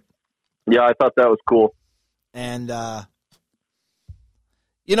little bit. Yeah, I thought that was cool. And, I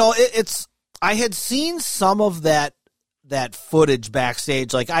had seen some of that footage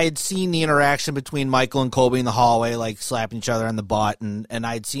backstage. Like, I had seen the interaction between Michael and Kobe in the hallway, like slapping each other on the butt, and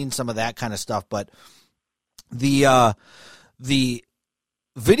I had seen some of that kind of stuff. But the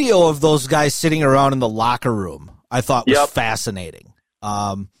video of those guys sitting around in the locker room, I thought was fascinating.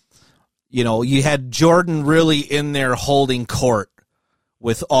 You had Jordan really in there holding court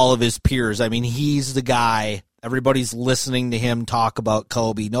with all of his peers. I mean, he's the guy. Everybody's listening to him talk about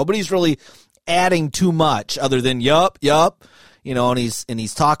Kobe. Nobody's really adding too much other than yup, and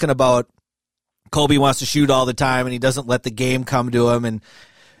he's talking about Kobe wants to shoot all the time and he doesn't let the game come to him. And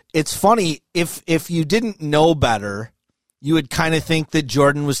it's funny, if you didn't know better, you would kind of think that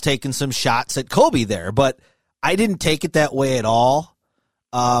Jordan was taking some shots at Kobe there, but I didn't take it that way at all.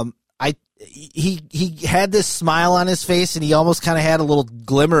 He had this smile on his face and he almost kind of had a little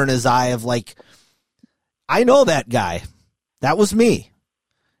glimmer in his eye of like, I know that guy. That was me.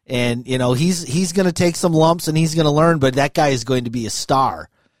 And, he's going to take some lumps and he's going to learn, but that guy is going to be a star.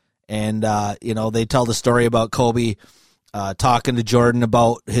 And, they tell the story about Kobe talking to Jordan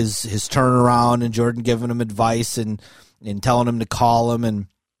about his turnaround and Jordan giving him advice and telling him to call him. And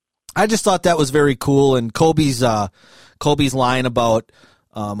I just thought that was very cool. And Kobe's line about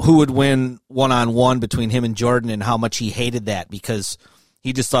who would win one-on-one between him and Jordan and how much he hated that because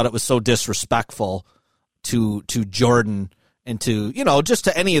he just thought it was so disrespectful to Jordan and to, just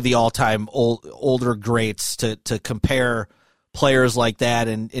to any of the all-time older greats to compare players like that.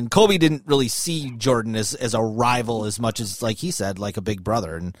 And Kobe didn't really see Jordan as a rival as much as, like he said, like a big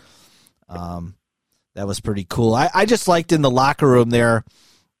brother. And that was pretty cool. I just liked in the locker room there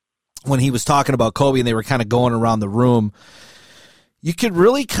when he was talking about Kobe and they were kind of going around the room, you could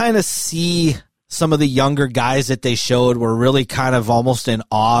really kind of see some of the younger guys that they showed were really kind of almost in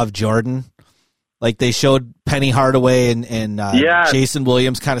awe of Jordan. Like they showed Penny Hardaway and Jason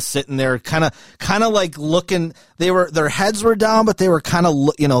Williams kind of sitting there, kind of like looking. Their heads were down, but they were kind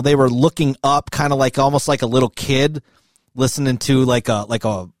of they were looking up, kind of like almost like a little kid listening to like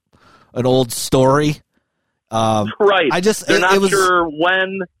an old story. Right. They're not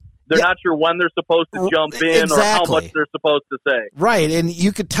sure when they're supposed to jump in or how much they're supposed to say. Right, and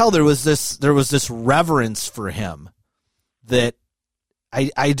you could tell there was this reverence for him that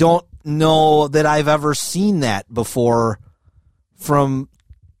I don't know that I've ever seen that before from,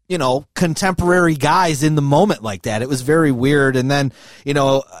 contemporary guys in the moment like that. It was very weird. And then,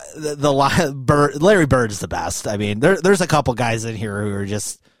 Larry Bird is the best. I mean, there's a couple guys in here who are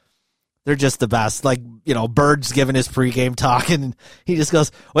they're just the best. Like, Bird's giving his pregame talk and he just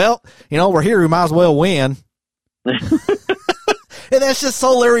goes, well, we're here. We might as well win. And that's just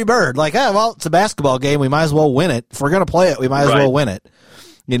so Larry Bird. Like, well, it's a basketball game. We might as well win it. If we're going to play it, we might as well win it.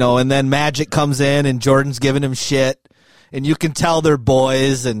 And then Magic comes in and Jordan's giving him shit and you can tell they're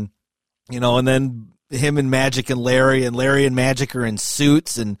boys and, and then him and Magic and Larry and Magic are in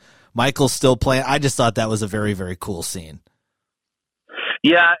suits and Michael's still playing. I just thought that was a very, very cool scene.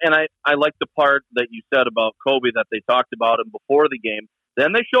 Yeah. And I like the part that you said about Kobe that they talked about him before the game.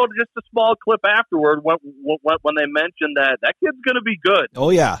 Then they showed just a small clip afterward when they mentioned that kid's going to be good. Oh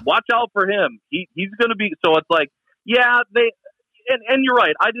yeah. Watch out for him. He's going to be, so it's like, yeah, and you're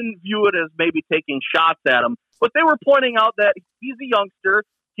right. I didn't view it as maybe taking shots at him, but they were pointing out that he's a youngster.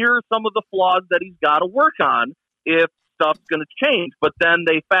 Here are some of the flaws that he's got to work on if stuff's going to change. But then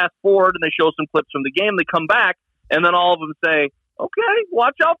they fast forward and they show some clips from the game. They come back and then all of them say, okay,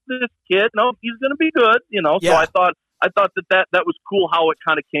 watch out for this kid. No, he's going to be good. Yeah. So I thought that was cool how it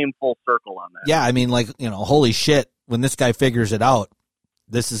kind of came full circle on that. Yeah. I mean, like, holy shit, when this guy figures it out,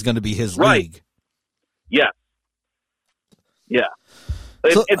 this is going to be his league. Yeah. Yeah.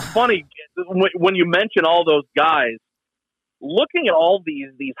 It's funny when you mention all those guys, looking at all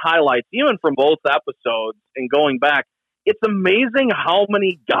these highlights, even from both episodes and going back, it's amazing how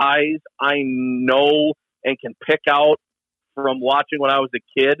many guys I know and can pick out from watching when I was a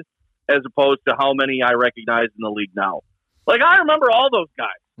kid as opposed to how many I recognize in the league now. Like, I remember all those guys.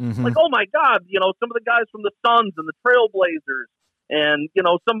 Mm-hmm. Like, oh my God, some of the guys from the Suns and the Trailblazers and,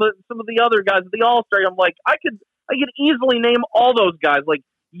 some of the other guys at the All-Star. I'm like, I could easily name all those guys. Like,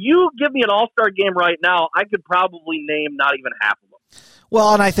 you give me an All-Star game right now, I could probably name not even half of them.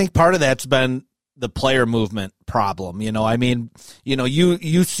 Well, and I think part of that's been the player movement problem. You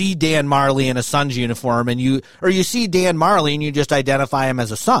see Dan Marley in a Suns uniform and you see Dan Marley and you just identify him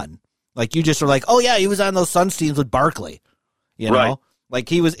as a Sun. Like, you just are like, oh yeah, he was on those Suns teams with Barkley, Right. Like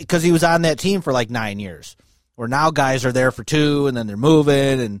because he was on that team for like 9 years, where now guys are there for 2 and then they're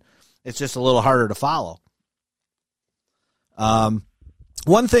moving and it's just a little harder to follow.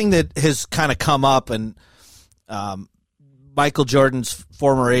 One thing that has kind of come up, and Michael Jordan's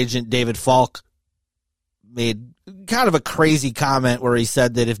former agent, David Falk, made kind of a crazy comment where he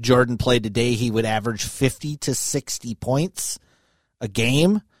said that if Jordan played today, he would average 50 to 60 points a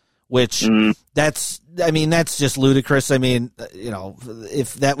game, which that's just ludicrous. I mean,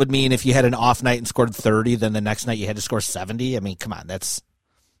 if that would mean if you had an off night and scored 30, then the next night you had to score 70. I mean, come on, that's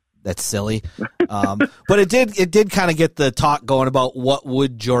silly. But it did kind of get the talk going about what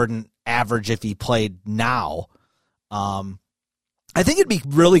would Jordan average if he played now. I think it'd be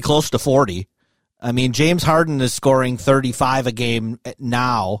really close to 40. I mean, James Harden is scoring 35 a game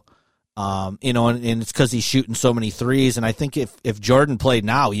now, and it's because he's shooting so many threes. And I think if Jordan played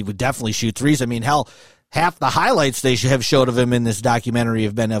now, he would definitely shoot threes. I mean, hell, half the highlights they should have showed of him in this documentary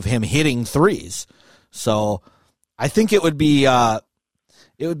have been of him hitting threes. So I think it would be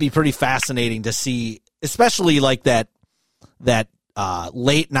pretty fascinating to see, especially like that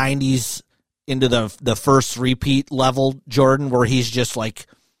late 90s into the first repeat level Jordan, where he's just like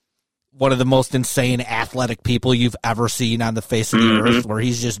one of the most insane athletic people you've ever seen on the face of the earth, where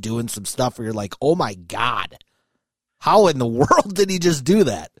he's just doing some stuff where you're like, oh my God, how in the world did he just do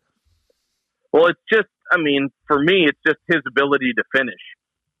that? Well, it's just, for me, it's just his ability to finish.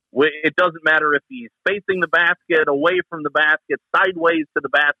 It doesn't matter if he's facing the basket, away from the basket, sideways to the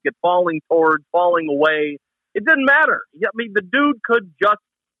basket, falling towards, falling away. It didn't matter. The dude could just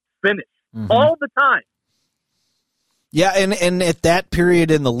finish all the time. Yeah, and at that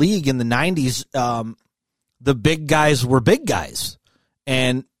period in the league in the 90s, the big guys were big guys.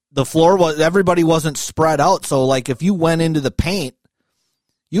 And the floor everybody wasn't spread out. So, like, if you went into the paint,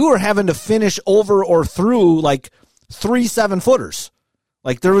 you were having to finish over or through, like, 3 7-footers.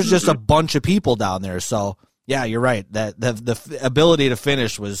 Like, there was just a bunch of people down there. So, yeah, you're right. That the ability to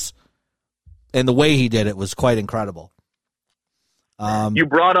finish was, and the way he did it was quite incredible. You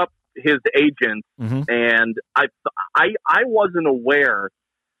brought up his agent, and I wasn't aware.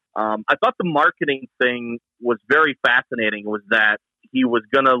 I thought the marketing thing was very fascinating, was that he was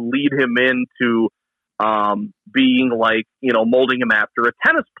going to lead him into being like, molding him after a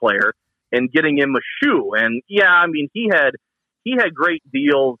tennis player and getting him a shoe. And yeah, he had great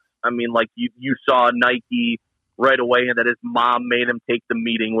deals. Like you saw Nike right away, and that his mom made him take the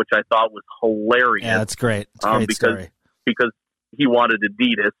meeting, which I thought was hilarious. Yeah, that's great. It's a great story. Because he wanted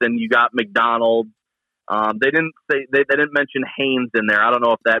Adidas, and you got McDonald's. They didn't mention Hanes in there. I don't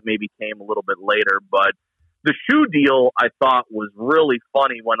know if that maybe came a little bit later, but the shoe deal I thought was really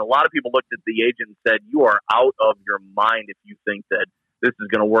funny when a lot of people looked at the agent and said, "You are out of your mind if you think that this is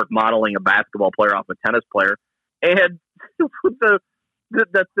going to work modeling a basketball player off a tennis player." And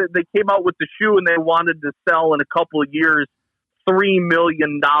they came out with the shoe, and they wanted to sell in a couple of years $3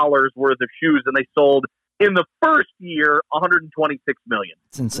 million worth of shoes, and they sold in the first year $126 million.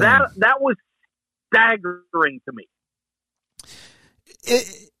 It's insane. That was staggering to me.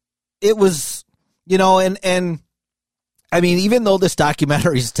 It was, and even though this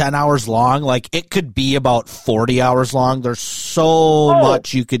documentary is 10 hours long, like, it could be about 40 hours long. There's so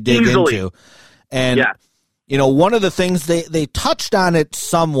much you could dig into. And, one of the things they touched on it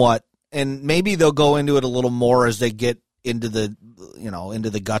somewhat, and maybe they'll go into it a little more as they get into the, into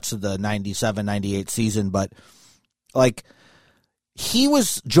the guts of the 97-98 season. But, like,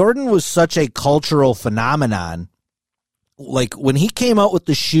 Jordan was such a cultural phenomenon. Like, when he came out with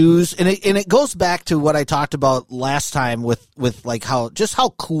the shoes, and it goes back to what I talked about last time with like how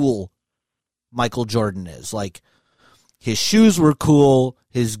cool Michael Jordan is. Like, his shoes were cool,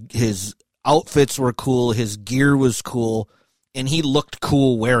 his outfits were cool, his gear was cool, and he looked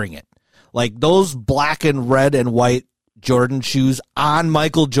cool wearing it. Like, those black and red and white Jordan shoes on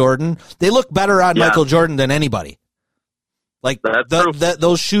Michael Jordan, they look better on Michael Jordan than anybody. Like,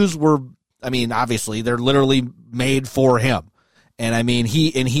 those shoes were, obviously they're literally made for him. And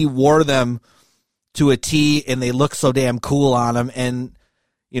he wore them to a T, and they look so damn cool on him. And,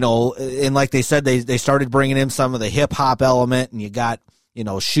 and like they said, they started bringing in some of the hip hop element, and you got,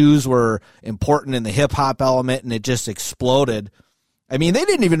 shoes were important in the hip hop element, and it just exploded. I mean, they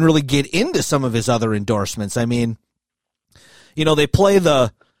didn't even really get into some of his other endorsements. I mean, they play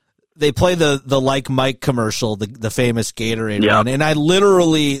the Like Mike commercial, the famous Gatorade one, and I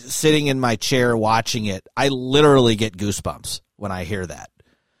literally, sitting in my chair watching it, I literally get goosebumps when I hear that,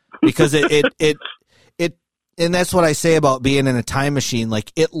 because it and that's what I say about being in a time machine.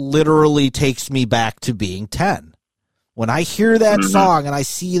 Like, it literally takes me back to being 10 when I hear that song and I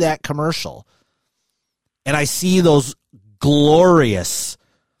see that commercial, and I see those glorious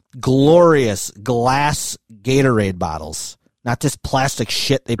glass Gatorade bottles. Not this plastic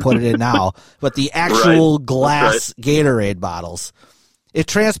shit they put it in now, but the actual glass Gatorade bottles. It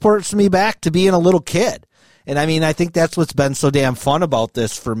transports me back to being a little kid. And I mean, I think that's what's been so damn fun about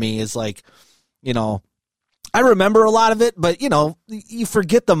this for me is like, I remember a lot of it, but you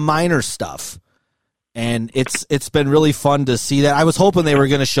forget the minor stuff. And it's been really fun to see that. I was hoping they were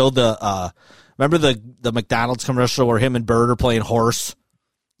going to show remember the McDonald's commercial where him and Bird are playing horse?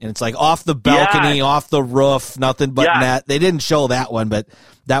 And it's like off the balcony, off the roof, nothing but net. They didn't show that one, but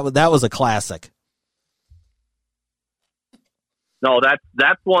that was a classic. No,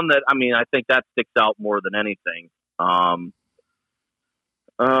 that's one that, I mean, I think that sticks out more than anything.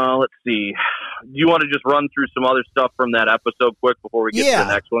 Let's see. Do you want to just run through some other stuff from that episode quick before we get to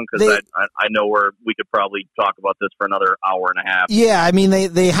the next one? Because I know we could probably talk about this for another hour and a half. Yeah, I mean,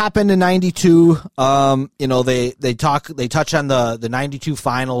 they hop into 92. They touch on the 92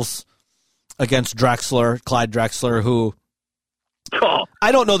 finals against Clyde Drexler, who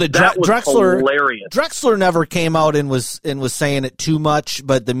I don't know that Drexler never came out and was saying it too much,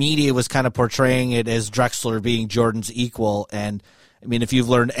 but the media was kind of portraying it as Drexler being Jordan's equal. And I mean, if you've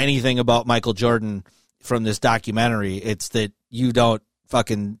learned anything about Michael Jordan from this documentary, it's that you don't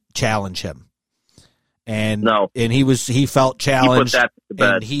fucking challenge him. And he felt challenged,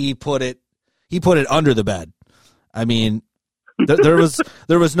 and he put it under the bed. I mean, there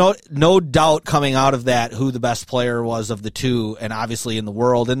was no doubt coming out of that who the best player was of the two, and obviously in the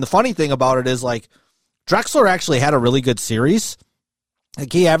world. And the funny thing about it is, like, Drexler actually had a really good series.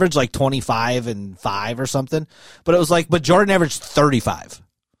 Like, he averaged like 25 and 5 or something, but it was like, but Jordan averaged 35.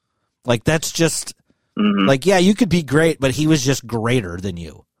 Like, that's just like, yeah, you could be great, but he was just greater than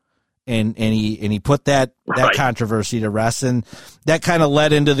you. And he put that controversy to rest, and that kind of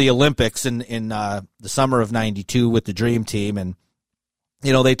led into the Olympics in the summer of 92 with the Dream Team. And,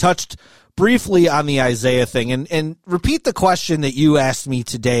 they touched briefly on the Isiah thing, and repeat the question that you asked me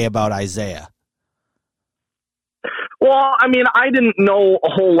today about Isiah. Well, I mean, I didn't know a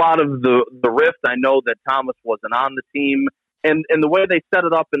whole lot of the rift. I know that Thomas wasn't on the team, and the way they set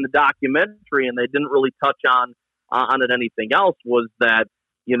it up in the documentary, and they didn't really touch on it anything else, was that,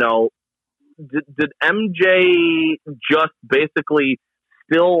 did MJ just basically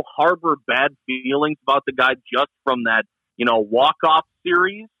still harbor bad feelings about the guy just from that, walk-off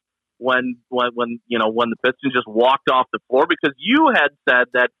series when the Pistons just walked off the floor? Because you had said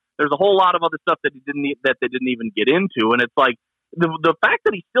that there's a whole lot of other stuff that they didn't even get into, and it's like the fact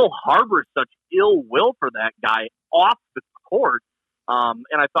that he still harbors such ill will for that guy off the court. And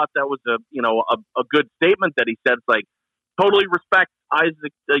I thought that was a good statement that he said. It's like, totally respect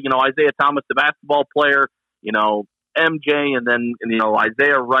Isiah Thomas, the basketball player, MJ, and then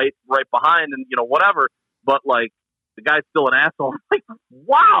Isiah right behind, and whatever. But like, the guy's still an asshole. Like,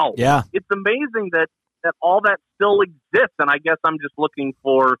 wow, yeah, it's amazing that all that still exists. And I guess I'm just looking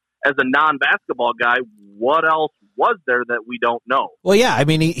for, as a non-basketball guy, what else was there that we don't know? Well, yeah, I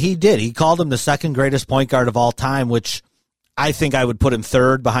mean, he did. He called him the second greatest point guard of all time, which I think I would put him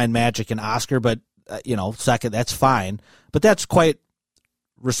third behind Magic and Oscar, but, second, that's fine. But that's quite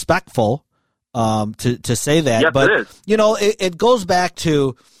respectful to say that. Yes, but, it is. It goes back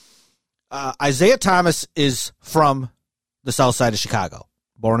to Isiah Thomas is from the south side of Chicago,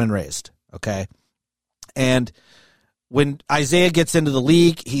 born and raised, okay? And when Isiah gets into the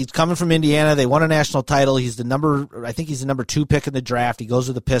league, he's coming from Indiana. They won a national title. He's the number 2 pick in the draft. He goes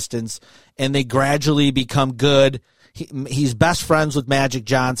to the Pistons, and they gradually become good. He's best friends with Magic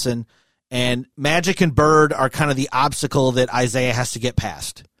Johnson, and Magic and Bird are kind of the obstacle that Isiah has to get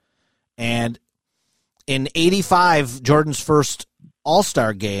past. And in '85, Jordan's first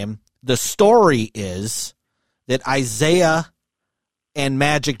All-Star game, the story is that Isiah and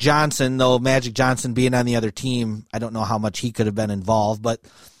Magic Johnson, though Magic Johnson being on the other team, I don't know how much he could have been involved, but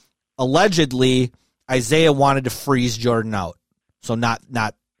allegedly Isiah wanted to freeze Jordan out, so not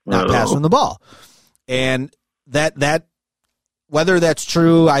pass him the ball. And that whether that's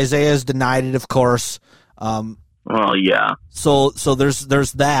true, Isaiah's denied it, of course. Well, yeah. So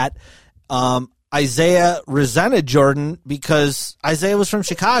there's that. Isaiah resented Jordan because Isaiah was from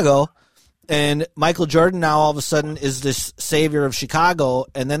Chicago, and Michael Jordan now all of a sudden is this savior of Chicago,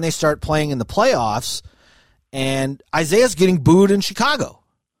 and then they start playing in the playoffs, and Isaiah's getting booed in Chicago,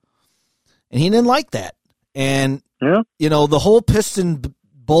 and he didn't like that. And the whole Piston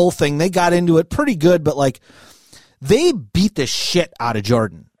Bull thing, they got into it pretty good, but like they beat the shit out of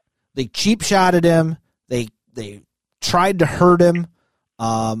Jordan. They cheap shotted him. They tried to hurt him.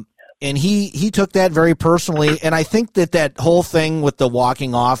 And he took that very personally, and I think that whole thing with the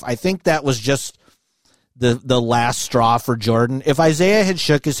walking off, I think that was just the last straw for Jordan. If Isaiah had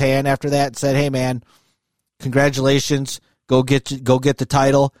shook his hand after that and said, "Hey man, congratulations, go get the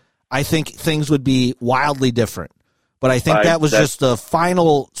title," I think things would be wildly different. But I think that was just the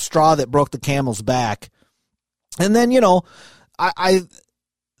final straw that broke the camel's back. And then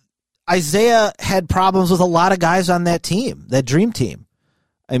Isaiah had problems with a lot of guys on that team, that dream team.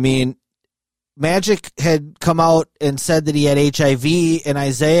 I mean, Magic had come out and said that he had HIV, and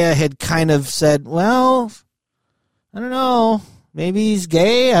Isaiah had kind of said, well, I don't know, maybe he's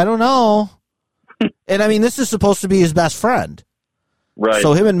gay, I don't know. And I mean, this is supposed to be his best friend. Right.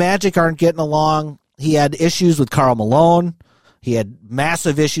 So him and Magic aren't getting along. He had issues with Karl Malone. He had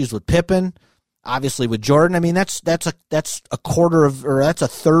massive issues with Pippen, obviously with Jordan. I mean, that's a quarter of, or that's a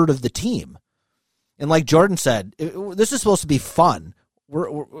third of the team. And like Jordan said, this is supposed to be fun.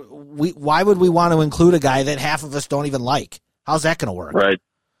 Why would we want to include a guy that half of us don't even like? How's that going to work? Right.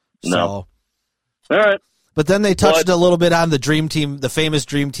 No. So, all right. But then they touched a little bit on the dream team, the famous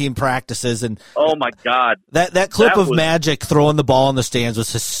dream team practices, and oh my God, that clip of Magic throwing the ball in the stands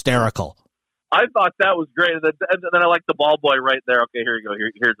was hysterical. I thought that was great, and then I like the ball boy right there. Okay, here you go.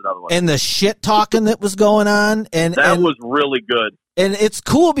 Here's another one. And the shit talking that was going on, and that was really good. And it's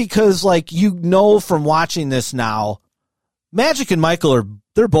cool because, like, from watching this now, Magic and Michael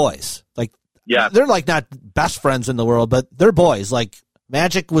they're boys. Like, yeah, they're like not best friends in the world, but they're boys. Like,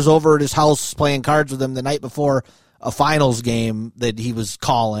 Magic was over at his house playing cards with him the night before a finals game that he was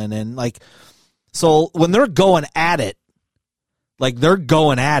calling, and like, so when they're going at it, like they're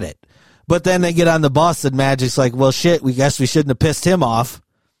going at it, but then they get on the bus and Magic's like, well, shit, we guess we shouldn't have pissed him off,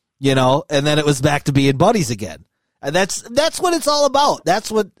 and then it was back to being buddies again, and that's what it's all about. That's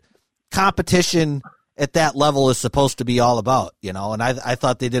what competition at that level is supposed to be all about, and I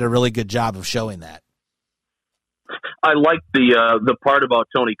thought they did a really good job of showing that. I like the part about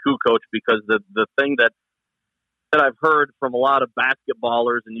Tony Kukoc, because the thing that I've heard from a lot of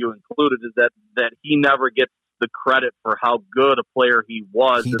basketballers, and you included, is that he never gets the credit for how good a player he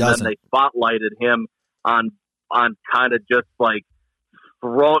was. Then they spotlighted him on kind of just like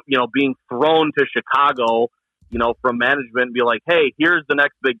being thrown to Chicago, from management, and be like, hey, here's the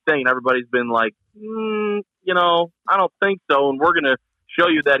next big thing. And everybody's been like, I don't think so. And we're going to show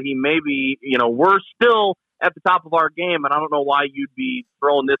you that he maybe, we're still at the top of our game. And I don't know why you'd be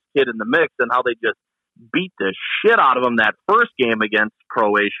throwing this kid in the mix, and how they just beat the shit out of him that first game against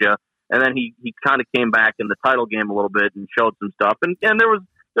Croatia. And then he kind of came back in the title game a little bit and showed some stuff. And there was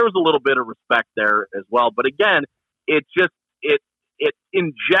a little bit of respect there as well. But again, it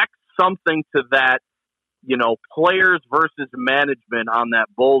injects something to that, players versus management on that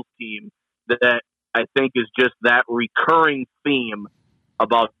Bulls team that I think is just that recurring theme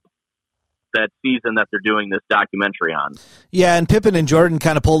about that season that they're doing this documentary on. Yeah, and Pippen and Jordan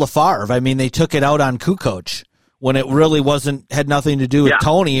kind of pulled a Favre. I mean, they took it out on Kukoc when it really had nothing to do with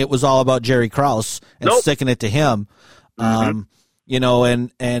Tony. It was all about Jerry Krause and sticking it to him. Mm-hmm.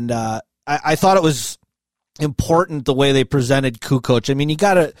 I thought it was important the way they presented Kukoc. I mean, you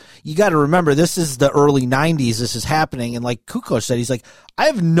gotta remember, this is the early 90s. This is happening, and like Kukoc said, he's like, I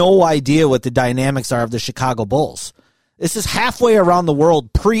have no idea what the dynamics are of the Chicago Bulls. This is halfway around the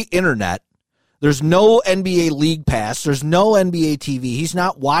world, pre-internet. There's no NBA League Pass. There's no NBA TV. He's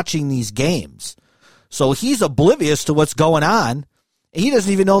not watching these games, so he's oblivious to what's going on. He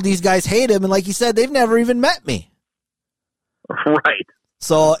doesn't even know these guys hate him, and like he said, they've never even met me. Right.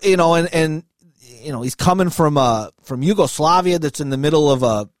 So and he's coming from Yugoslavia, that's in the middle of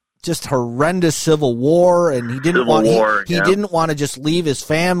a just horrendous civil war, and he didn't want to just leave his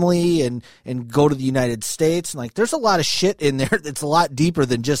family and go to the United States. And like, there's a lot of shit in there that's a lot deeper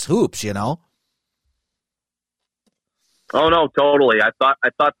than just hoops, Oh no, totally. I thought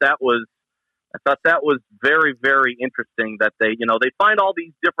that was very, very interesting that they find all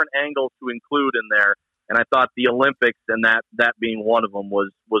these different angles to include in there. And I thought the Olympics and that being one of them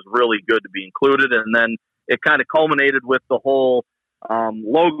was really good to be included. And then it kind of culminated with the whole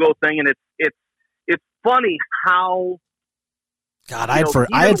logo thing. And it's funny how God, I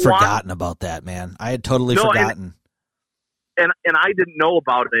had forgotten about that, man. I had totally forgotten. And I didn't know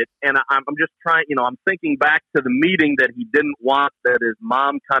about it, and I'm just trying. I'm thinking back to the meeting that he didn't want, that his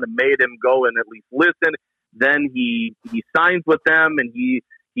mom kind of made him go and at least listen. Then he signs with them, and he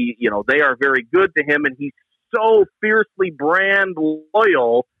they are very good to him, and he's so fiercely brand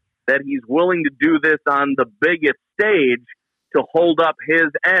loyal that he's willing to do this on the biggest stage to hold up his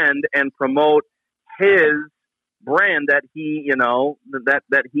end and promote his brand that he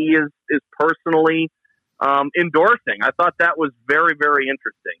that he is personally endorsing. I thought that was very, very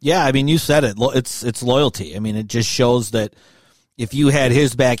interesting. Yeah, I mean, you said it. It's loyalty. I mean, it just shows that if you had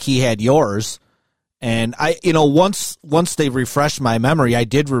his back, he had yours. And once they refreshed my memory, I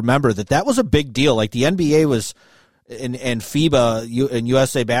did remember that was a big deal. Like the NBA was, and FIBA and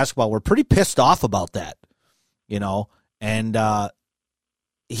USA Basketball were pretty pissed off about that, and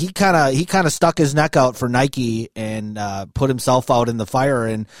he kind of stuck his neck out for Nike and put himself out in the fire,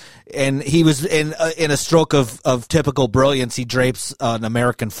 and he was in a stroke of typical brilliance. He drapes an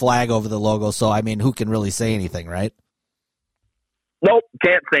American flag over the logo. So I mean, who can really say anything, right? Nope,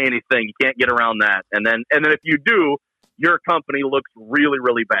 can't say anything. You can't get around that. And then if you do, your company looks really,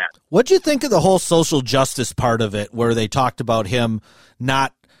 really bad. What'd you think of the whole social justice part of it, where they talked about him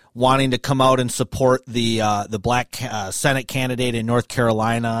not wanting to come out and support the black Senate candidate in North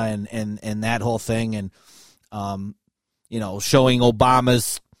Carolina and that whole thing, and showing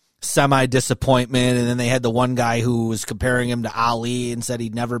Obama's semi-disappointment, and then they had the one guy who was comparing him to Ali and said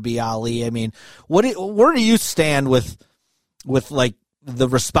he'd never be Ali. I mean, where do you stand with like the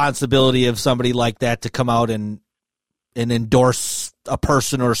responsibility of somebody like that to come out and endorse a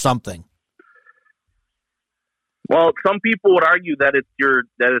person or something? Well, some people would argue that it's your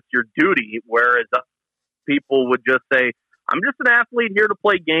duty, whereas people would just say, "I'm just an athlete here to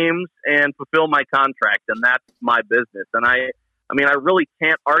play games and fulfill my contract, and that's my business." And I really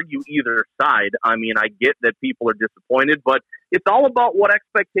can't argue either side. I mean, I get that people are disappointed, but it's all about what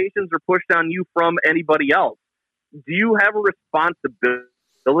expectations are pushed on you from anybody else. Do you have a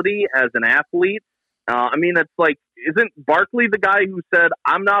responsibility as an athlete? It's like, isn't Barkley the guy who said,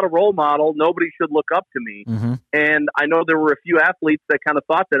 "I'm not a role model, nobody should look up to me"? Mm-hmm. And I know there were a few athletes that kind of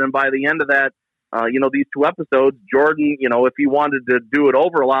thought that, and by the end of that, these two episodes, Jordan, if he wanted to do it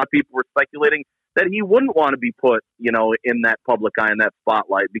over, a lot of people were speculating that he wouldn't want to be put, in that public eye, in that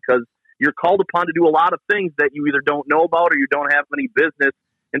spotlight, because you're called upon to do a lot of things that you either don't know about or you don't have any business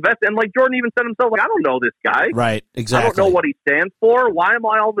invest. And like Jordan even said himself, like, I don't know this guy. Right, exactly. I don't know what he stands for. Why am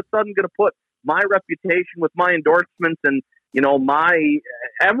I all of a sudden going to put my reputation with my endorsements and, my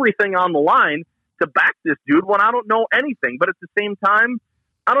everything on the line to back this dude when I don't know anything? But at the same time,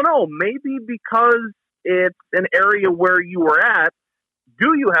 I don't know, maybe because it's an area where you were at,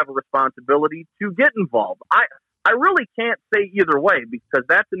 do you have a responsibility to get involved? I really can't say either way, because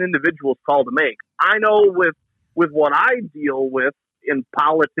that's an individual's call to make. I know with what I deal with in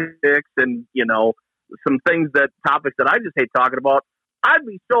politics and, some topics that I just hate talking about, I'd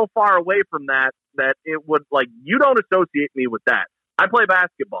be so far away from that it would, like, you don't associate me with that. I play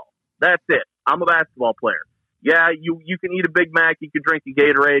basketball. That's it. I'm a basketball player. Yeah, you can eat a Big Mac, you can drink a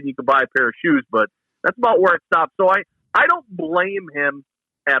Gatorade, and you can buy a pair of shoes, but that's about where it stops. So I don't blame him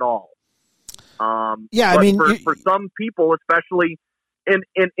at all. For some people, especially in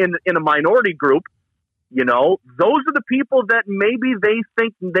a minority group, those are the people that maybe they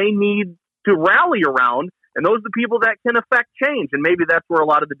think they need to rally around, and those are the people that can affect change, and maybe that's where a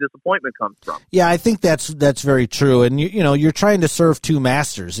lot of the disappointment comes from. Yeah, I think that's very true. And you're trying to serve two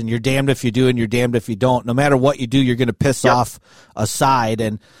masters, and you're damned if you do, and you're damned if you don't. No matter what you do, you're going to piss off a side,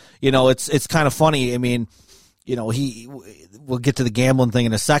 and it's kind of funny. I mean, we'll get to the gambling thing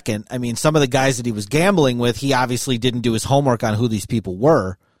in a second. I mean, some of the guys that he was gambling with, he obviously didn't do his homework on who these people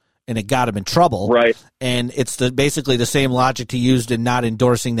were, and it got him in trouble. Right. And it's basically the same logic he used in not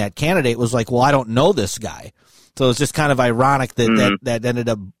endorsing that candidate. Was like, well, I don't know this guy. So it's just kind of ironic that ended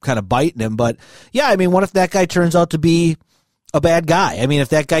up kind of biting him. But yeah, I mean, what if that guy turns out to be a bad guy? I mean, if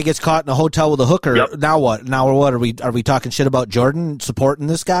that guy gets caught in a hotel with a hooker, now what? Now what? Are we talking shit about Jordan supporting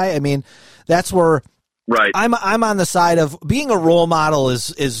this guy? I mean, that's where I'm on the side of being a role model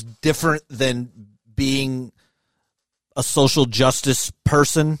is different than being a social justice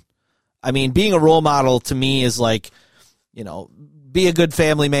person. I mean, being a role model to me is like, be a good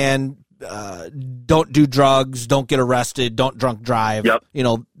family man, don't do drugs, don't get arrested, don't drunk drive. Yep.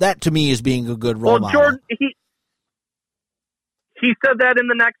 That to me is being a good role model. Jordan, he said that in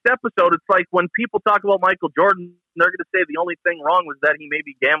the next episode. It's like when people talk about Michael Jordan, they're going to say the only thing wrong was that he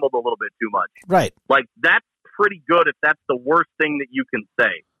maybe gambled a little bit too much. Right. Like, that's pretty good if that's the worst thing that you can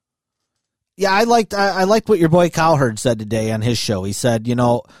say. Yeah, I liked what your boy Cowherd said today on his show. He said,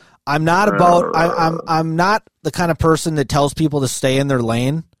 I'm not I'm not the kind of person that tells people to stay in their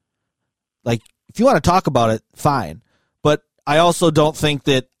lane. Like, if you want to talk about it, fine. But I also don't think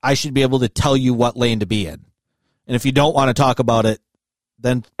that I should be able to tell you what lane to be in. And if you don't want to talk about it,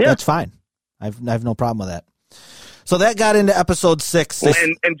 then that's fine. I have no problem with that. So that got into episode 6.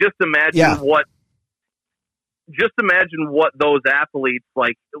 And just imagine what those athletes,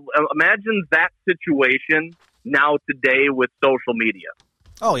 like, imagine that situation now today with social media.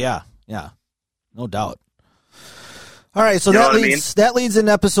 Oh, yeah. No doubt. All right, so that leads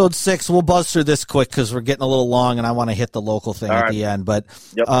into episode 6. We'll buzz through this quick because we're getting a little long, and I want to hit the local thing at the end. But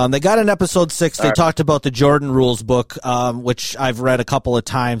they got in episode 6. They talked about the Jordan Rules book, which I've read a couple of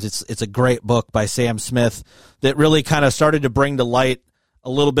times. It's a great book by Sam Smith that really kind of started to bring to light a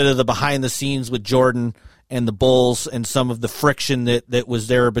little bit of the behind the scenes with Jordan and the Bulls and some of the friction that was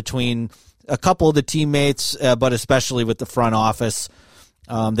there between a couple of the teammates, but especially with the front office.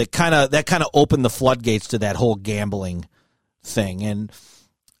 That kind of opened the floodgates to that whole gambling thing. And,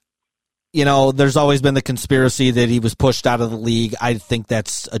 there's always been the conspiracy that he was pushed out of the league. I think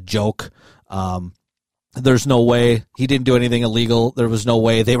that's a joke. There's no way he didn't do anything illegal. There was no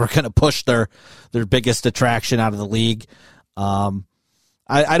way they were going to push their biggest attraction out of the league.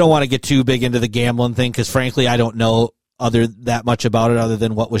 I don't want to get too big into the gambling thing because, frankly, I don't know that much about it other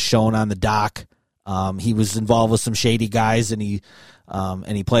than what was shown on the doc. He was involved with some shady guys, and he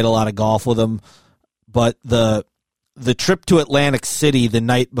played a lot of golf with them. But the trip to Atlantic City the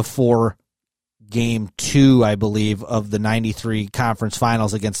night before Game 2, I believe, of the 93 conference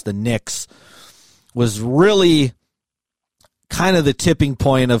finals against the Knicks was really kind of the tipping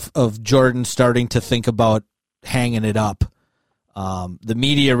point of Jordan starting to think about hanging it up. The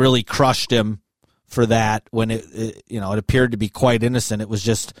media really crushed him for that when it appeared to be quite innocent. It was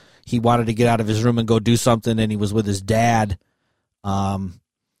just he wanted to get out of his room and go do something, and he was with his dad.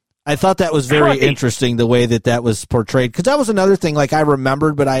 I thought that was very interesting, the way that was portrayed, because that was another thing, like, I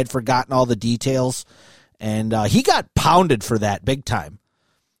remembered, but I had forgotten all the details, and he got pounded for that big time.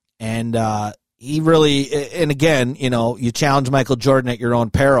 And he really, and again, you challenge Michael Jordan at your own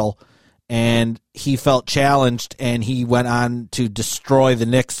peril, and he felt challenged, and he went on to destroy the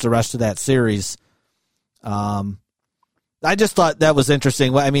Knicks the rest of that series. I just thought that was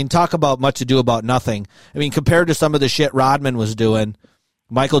interesting. I mean, talk about much ado about nothing. I mean, compared to some of the shit Rodman was doing,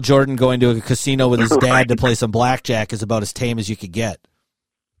 Michael Jordan going to a casino with his dad to play some blackjack is about as tame as you could get.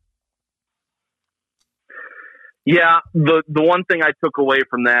 Yeah, the one thing I took away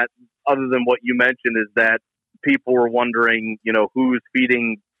from that, other than what you mentioned, is that people were wondering, who's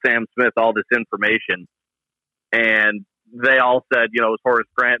feeding Sam Smith all this information. And they all said, it was Horace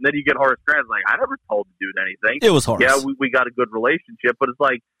Grant. And then you get Horace Grant, like, I never told the dude anything. It was Horace. Yeah, we got a good relationship, but it's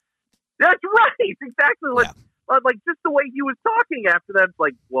like, that's right, exactly. Like just the way he was talking after that, it's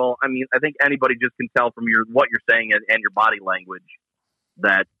like, well, I mean, I think anybody just can tell from what you're saying and your body language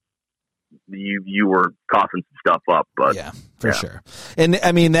that you were coughing some stuff up. But yeah, for sure. And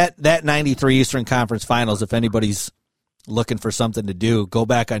I mean, that 93 Eastern Conference Finals, if anybody's looking for something to do, go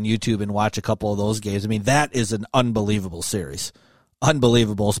back on YouTube and watch a couple of those games. I mean, that is an unbelievable series.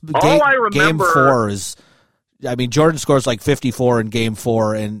 Unbelievable. I remember, Game 4 is, I mean, Jordan scores like 54 in Game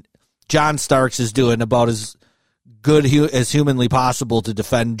 4, and John Starks is doing about as good as humanly possible to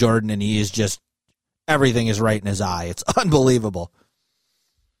defend Jordan, and he is just, everything is right in his eye. It's unbelievable.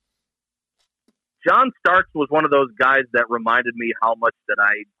 John Starks was one of those guys that reminded me how much that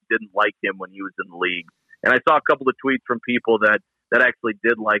I didn't like him when he was in the league. And I saw a couple of tweets from people that actually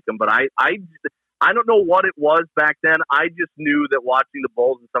did like him, but I don't know what it was back then. I just knew that watching the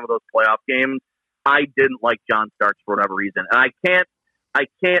Bulls in some of those playoff games, I didn't like John Starks for whatever reason. And I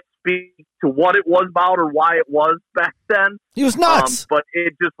can't speak to what it was about or why it was back then. He was nuts. But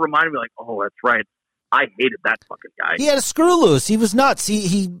it just reminded me, like, oh, that's right. I hated that fucking guy. He had a screw loose. He was nuts.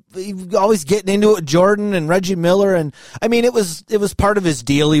 He always getting into it with Jordan and Reggie Miller, and I mean, it was part of his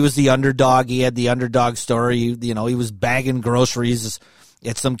deal. He was the underdog. He had the underdog story. He was bagging groceries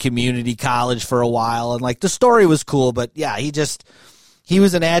at some community college for a while, and like the story was cool. But yeah, he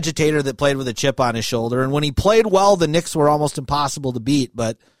was an agitator that played with a chip on his shoulder. And when he played well, the Knicks were almost impossible to beat.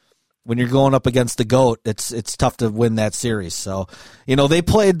 But when you're going up against the GOAT, it's tough to win that series. So they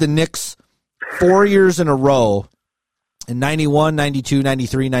played the Knicks 4 years in a row in 91, 92,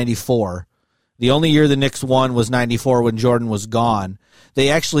 93, 94. The only year the Knicks won was 94 when Jordan was gone.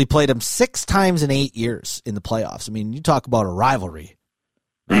 They actually played him 6 times in 8 years in the playoffs. I mean, you talk about a rivalry.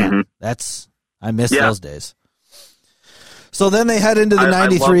 Man, I miss those days. So then they head into the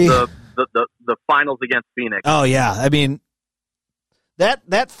 93. I love the finals against Phoenix. Oh, yeah. I mean,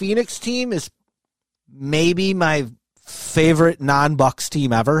 That Phoenix team is maybe my favorite non-Bucks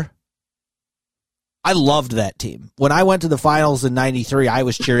team ever. I loved that team. When I went to the finals in 93, I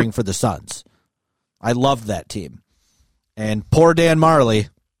was cheering for the Suns. I loved that team. And poor Dan Marley,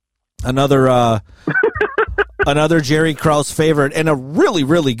 another Jerry Krause favorite and a really,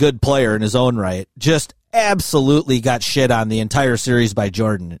 really good player in his own right, just absolutely got shit on the entire series by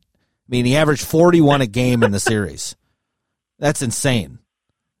Jordan. I mean, he averaged 41 a game in the series. That's insane.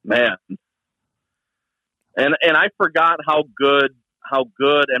 Man. And I forgot how good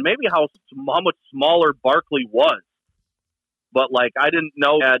and maybe how much smaller Barkley was. But like I didn't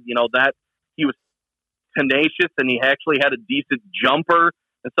know that he was tenacious and he actually had a decent jumper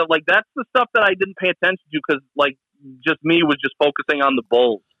and stuff like that's the stuff that I didn't pay attention to because like just me was just focusing on the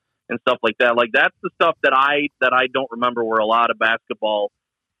Bulls and stuff like that. Like that's the stuff that I don't remember where a lot of basketball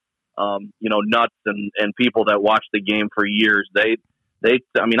nuts and people that watch the game for years, I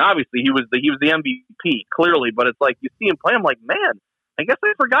mean, obviously he was the MVP clearly, but it's like you see him play, I'm like, man, I guess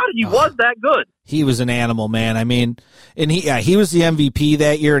I forgot he was that good. He was an animal, man. I mean, and he was the MVP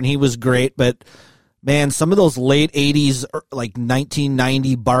that year and he was great, but man, some of those late 80s, like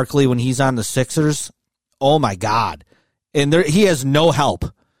 1990 Barkley when he's on the Sixers, oh my God. And he has no help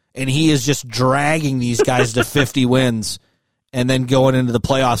and he is just dragging these guys to 50 wins. And then going into the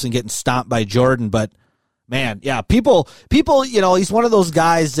playoffs and getting stomped by Jordan. But, man, yeah, people, he's one of those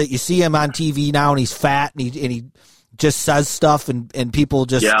guys that you see him on TV now and he's fat and he just says stuff and people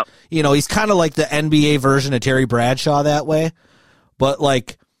just, he's kind of like the NBA version of Terry Bradshaw that way. But,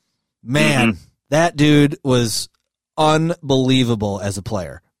 like, man, that dude was unbelievable as a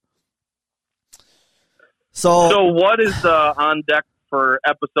player. So what is on deck for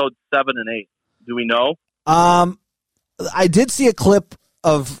episodes 7 and 8? Do we know? I did see a clip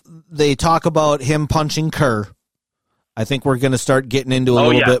of they talk about him punching Kerr. I think we're going to start getting into a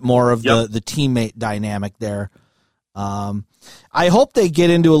little bit more of the teammate dynamic there. I hope they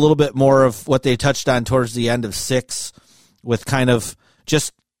get into a little bit more of what they touched on towards the end of 6 with kind of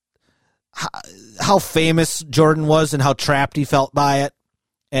just how famous Jordan was and how trapped he felt by it.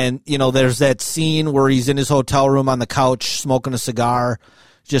 And, there's that scene where he's in his hotel room on the couch smoking a cigar,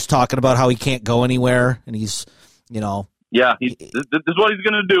 just talking about how he can't go anywhere and he's, Yeah, this is what he's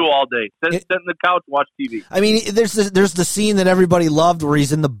going to do all day. Sit on the couch, watch TV. I mean, there's the scene that everybody loved where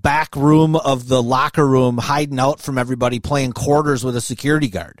he's in the back room of the locker room hiding out from everybody playing quarters with a security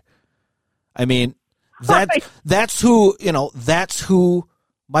guard. I mean, that's who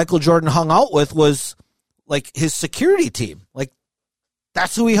Michael Jordan hung out with was like his security team. Like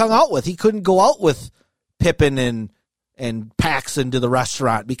that's who he hung out with. He couldn't go out with Pippen and Paxson to the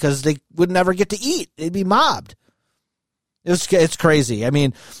restaurant because they would never get to eat. They'd be mobbed. It's crazy. I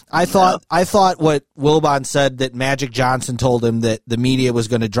mean, I thought what Wilbon said that Magic Johnson told him that the media was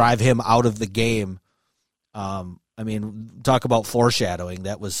going to drive him out of the game. I mean, talk about foreshadowing.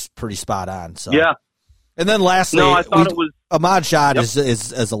 That was pretty spot on. So yeah. And then lastly, I thought it was Ahmad Shad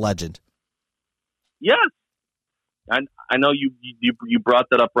is a legend. Yes, I know you brought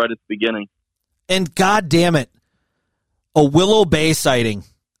that up right at the beginning. And God damn it, a Willow Bay sighting.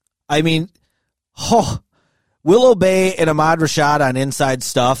 I mean, Willow Bay and Ahmad Rashad on Inside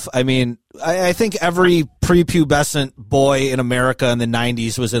Stuff. I mean, I think every prepubescent boy in America in the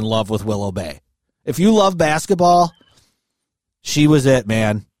 90s was in love with Willow Bay. If you love basketball, she was it,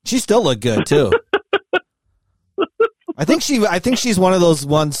 man. She still looked good, too. I think she's one of those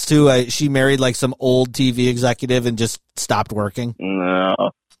ones, too. She married like some old TV executive and just stopped working. No.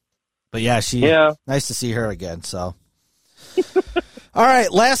 But yeah, nice to see her again, so. All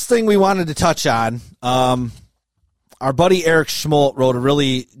right, last thing we wanted to touch on. Our buddy Eric Schmolt wrote a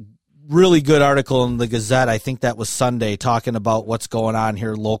really, really good article in the Gazette. I think that was Sunday, talking about what's going on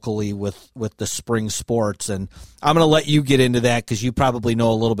here locally with the spring sports. And I'm going to let you get into that because you probably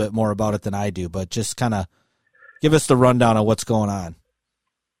know a little bit more about it than I do. But just kind of give us the rundown of what's going on.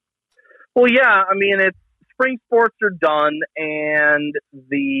 Well, yeah, I mean, spring sports are done, and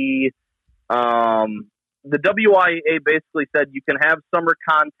the WIAA basically said you can have summer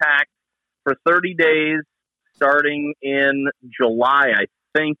contact for 30 days starting in July, I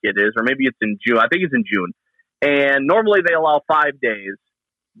think it is, or maybe it's in June. I think it's in June. And normally they allow 5 days,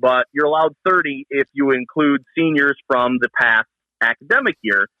 but you're allowed 30 if you include seniors from the past academic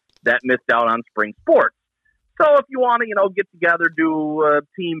year that missed out on spring sports. So if you want to, get together, do a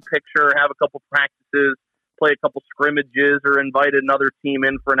team picture, have a couple practices, play a couple scrimmages, or invite another team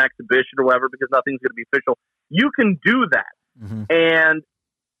in for an exhibition or whatever, because nothing's going to be official, you can do that. Mm-hmm. And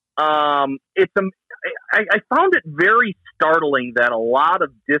I found it very startling that a lot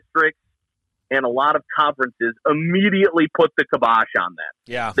of districts and a lot of conferences immediately put the kibosh on that.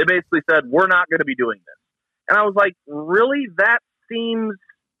 Yeah. They basically said, we're not going to be doing this. And I was like, really? That seems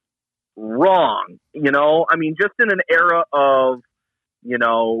wrong. You know, I mean, just in an era of, you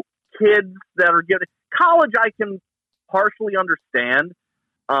know, kids that are getting college, I can partially understand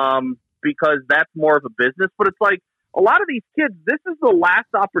because that's more of a business. But it's like a lot of these kids, this is the last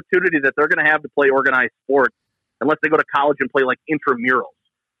opportunity that they're going to have to play organized sports unless they go to college and play like intramurals.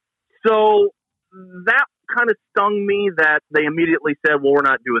 So that kind of stung me that they immediately said, well, we're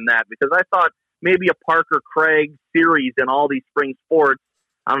not doing that, because I thought maybe a Parker Craig series in all these spring sports.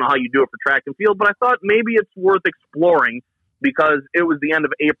 I don't know how you do it for track and field, but I thought maybe it's worth exploring because it was the end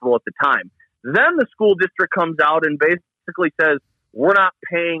of April at the time. Then the school district comes out and basically says, we're not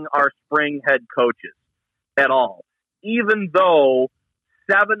paying our spring head coaches at all, even though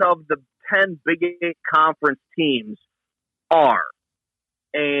 7 of the 10 Big 8 conference teams are,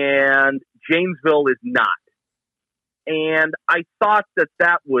 and Janesville is not. And I thought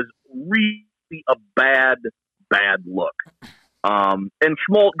that was really a bad look. And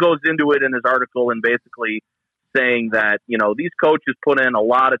Schmolt goes into it in his article and basically saying that, you know, these coaches put in a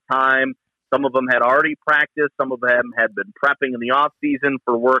lot of time. Some of them had already practiced. Some of them had been prepping in the off season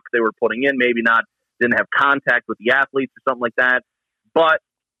for work they were putting in. Maybe didn't have contact with the athletes or something like that. But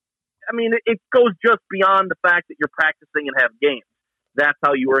I mean, it goes just beyond the fact that you're practicing and have games. That's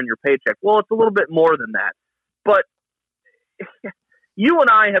how you earn your paycheck. Well, it's a little bit more than that. But you and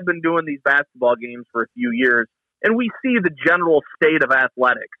I have been doing these basketball games for a few years, and we see the general state of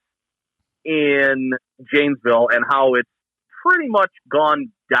athletics in Janesville and how it's pretty much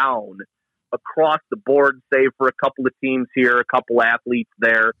gone down across the board, save for a couple of teams here, a couple athletes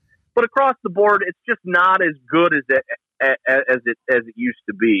there. But across the board, it's just not as good as it used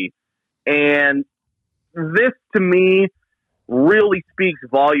to be. And this, to me, really speaks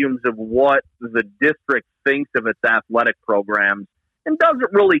volumes of what the district thinks of its athletic programs and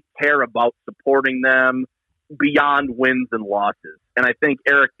doesn't really care about supporting them beyond wins and losses. And I think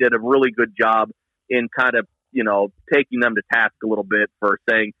Eric did a really good job in kind of, you know, taking them to task a little bit for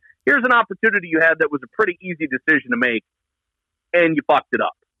saying, here's an opportunity you had that was a pretty easy decision to make, and you fucked it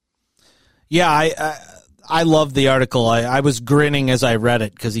up. Yeah, I loved the article. I was grinning as I read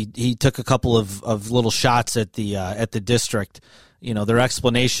it because he took a couple of little shots at the district. You know, their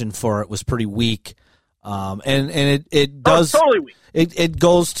explanation for it was pretty weak, and it does totally weak. It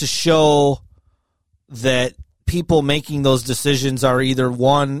goes to show that people making those decisions are either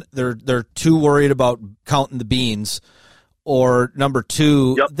one, they're too worried about counting the beans, or number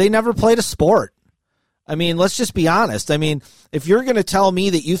two, they never played a sport. I mean, let's just be honest. I mean, if you're going to tell me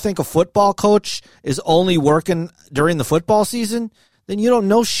that you think a football coach is only working during the football season, then you don't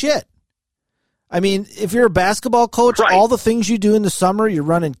know shit. I mean, if you're a basketball coach, right, all the things you do in the summer, you're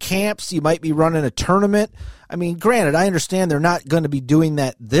running camps, you might be running a tournament. I mean, granted, I understand they're not going to be doing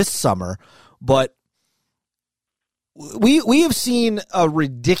that this summer, but we have seen a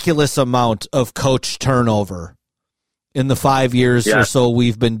ridiculous amount of coach turnover in the 5 years or so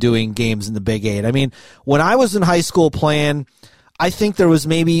we've been doing games in the Big 8. I mean, when I was in high school playing, I think there was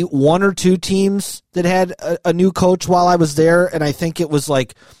maybe 1 or 2 teams that had a new coach while I was there, and I think it was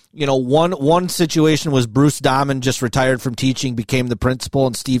like, you know, one situation was Bruce Dahman just retired from teaching, became the principal,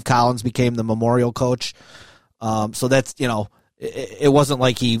 and Steve Collins became the memorial coach. So that's, you know, it wasn't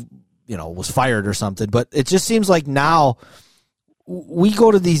like he, you know, was fired or something, but it just seems like now we go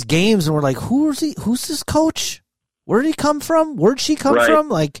to these games and we're like, who's this coach? Where did he come from? Where'd she come from?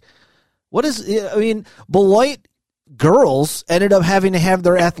 Like, what is, I mean, Beloit girls ended up having to have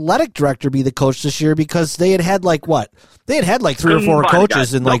their athletic director be the coach this year because they had like what? They had like 3 or 4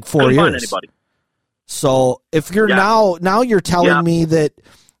 coaches in like 4 years. So if you're now you're telling me that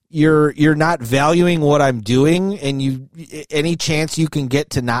you're not valuing what I'm doing, and any chance you can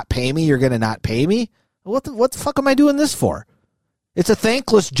get to not pay me, you're going to not pay me. What the fuck am I doing this for? It's a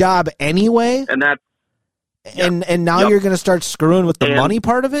thankless job anyway. And that's, and now you're going to start screwing with the money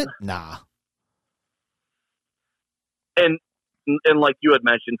part of it? Nah. And like you had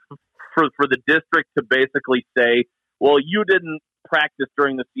mentioned, for the district to basically say, well, you didn't practice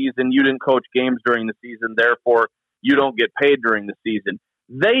during the season, you didn't coach games during the season, therefore you don't get paid during the season.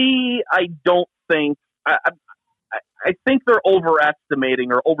 I think they're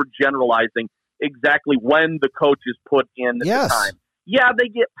overestimating or overgeneralizing exactly when the coaches put in the time. Yeah, they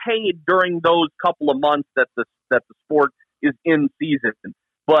get paid during those couple of months that the sport is in season,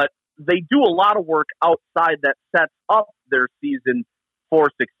 but they do a lot of work outside that sets up their season for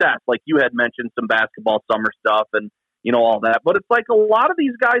success. Like you had mentioned, some basketball summer stuff and, you know, all that. But it's like a lot of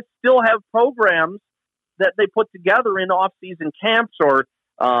these guys still have programs that they put together in off-season camps or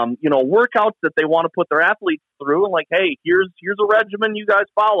workouts that they want to put their athletes through, and like, hey, here's a regimen you guys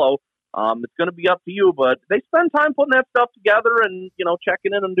follow. It's going to be up to you, but they spend time putting that stuff together and,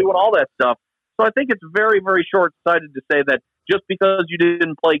 checking in and doing all that stuff. So I think it's very, very short-sighted to say that just because you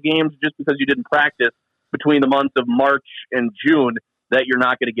didn't play games, just because you didn't practice between the months of March and June, that you're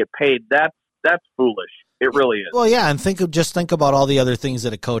not going to get paid. That's foolish. It really is. Well, yeah, and think about all the other things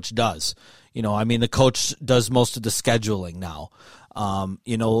that a coach does. The coach does most of the scheduling now.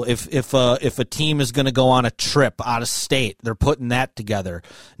 If a team is going to go on a trip out of state, they're putting that together.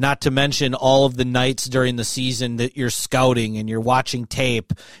 Not to mention all of the nights during the season that you're scouting and you're watching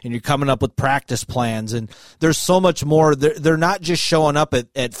tape and you're coming up with practice plans. And there's so much more. They're not just showing up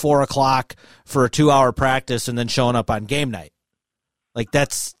at 4:00 for a 2-hour practice and then showing up on game night. Like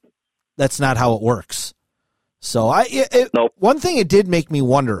that's not how it works. So Nope. One thing it did make me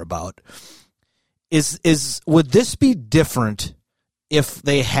wonder about is would this be different if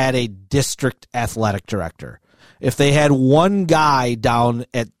they had a district athletic director? If they had one guy down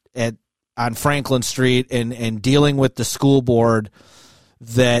on Franklin Street and dealing with the school board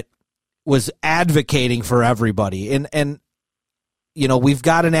that was advocating for everybody. And we've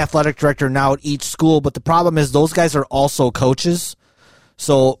got an athletic director now at each school, but the problem is those guys are also coaches.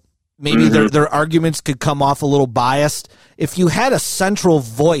 So maybe their arguments could come off a little biased. If you had a central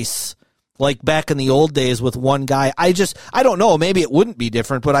voice like back in the old days with one guy, I don't know, maybe it wouldn't be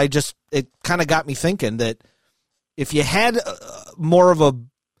different, but it kind of got me thinking that if you had more of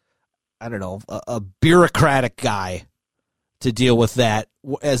a bureaucratic guy to deal with that,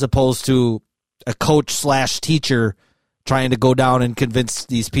 as opposed to a coach/teacher trying to go down and convince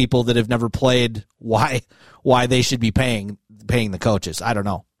these people that have never played why they should be paying the coaches. I don't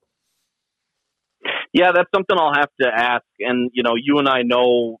know. Yeah, that's something I'll have to ask. And, you and I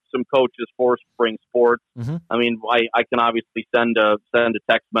know some coaches for spring sports. Mm-hmm. I mean, I can obviously send a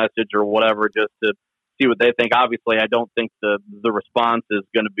text message or whatever just to see what they think. Obviously, I don't think the response is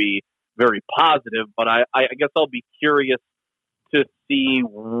going to be very positive, but I guess I'll be curious to see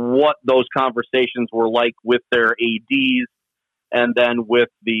what those conversations were like with their ADs and then with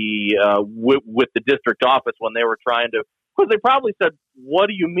the district office when they were trying to, because they probably said, what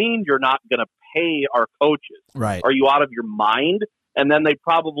do you mean you're not going to pay our coaches? Right. Are you out of your mind? And then they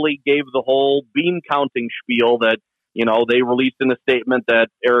probably gave the whole bean counting spiel that, they released in the statement that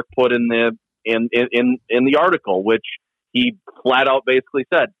Eric put in the article, which he flat out basically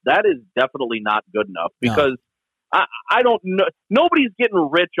said, that is definitely not good enough because I don't know. Nobody's getting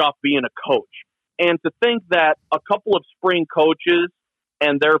rich off being a coach. And to think that a couple of spring coaches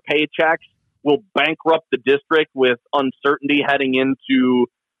and their paychecks will bankrupt the district with uncertainty heading into,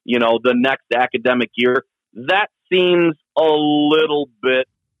 the next academic year, that seems a little bit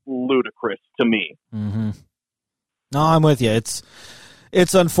ludicrous to me. Mm-hmm. No, I'm with you. It's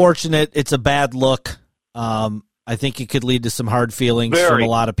unfortunate. It's a bad look. I think it could lead to some hard feelings from a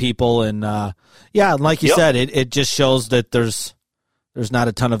lot of people. And like you said, it just shows that there's not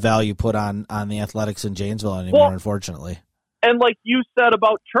a ton of value put on the athletics in Janesville anymore, unfortunately. And like you said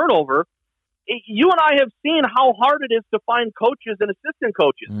about turnover, you and I have seen how hard it is to find coaches and assistant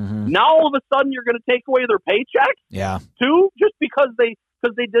coaches. Mm-hmm. Now all of a sudden you're going to take away their paychecks, too, just because they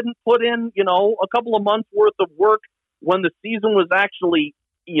didn't put in a couple of months worth of work when the season was actually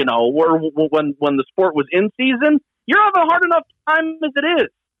or when the sport was in season. You're having a hard enough time as it is.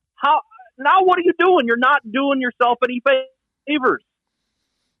 Now what are you doing? You're not doing yourself any favors.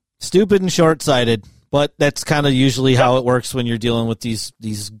 Stupid and short-sighted. But that's kind of usually how it works when you're dealing with these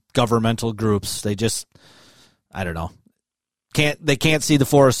governmental groups. They just, I don't know, they can't see the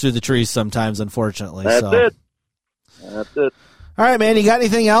forest through the trees sometimes, unfortunately. That's it. All right, man. You got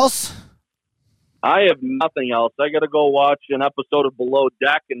anything else? I have nothing else. I got to go watch an episode of Below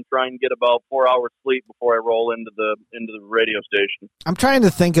Deck and try and get about 4 hours sleep before I roll into the radio station. I'm trying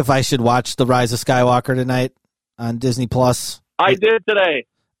to think if I should watch The Rise of Skywalker tonight on Disney Plus. I did today.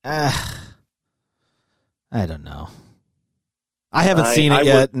 I don't know. I haven't seen it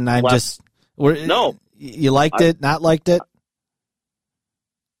yet, and I'm just... No. You liked it? Not liked it?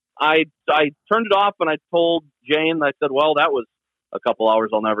 I turned it off, and I told Jane, I said, well, that was a couple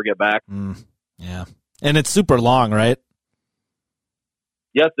hours I'll never get back. Yeah. And it's super long, right?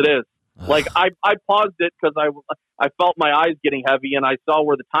 Yes, it is. Like, I paused it because I felt my eyes getting heavy, and I saw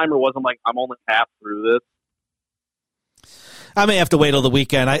where the timer was. I'm like, I'm only half through this. I may have to wait till the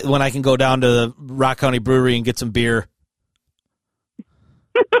weekend when I can go down to the Rock County Brewery and get some beer.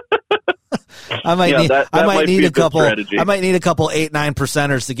 I might need a couple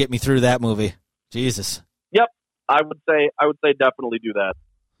 8-9% to get me through that movie. Jesus. Yep. I would say definitely do that.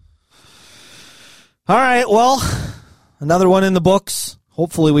 All right, well, another one in the books.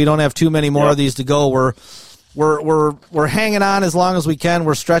 hopefully we don't have too many more of these to go. We're hanging on as long as we can.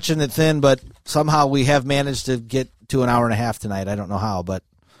 We're stretching it thin, but somehow we have managed to get to an hour and a half tonight. I don't know how, but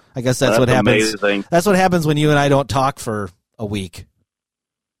I guess that's what happens. Amazing. That's what happens when you and I don't talk for a week,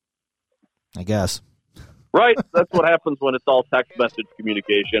 I guess. Right. That's what happens when it's all text message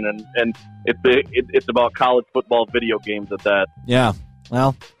communication, and it's about college football video games at that. Yeah.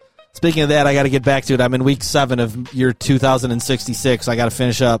 Well, speaking of that, I got to get back to it. I'm in week 7 of year 2066. I got to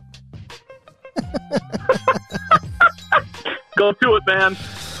finish up. Go to it, man.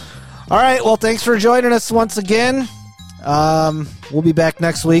 All right. Well, thanks for joining us once again. We'll be back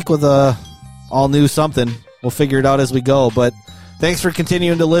next week with a all new something. We'll figure it out as we go. But thanks for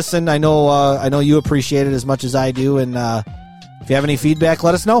continuing to listen. I know you appreciate it as much as I do. And if you have any feedback,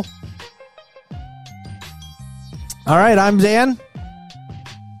 let us know. All right. I'm Dan.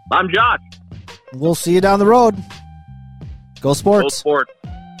 I'm Josh. We'll see you down the road. Go Sports. Go Sports.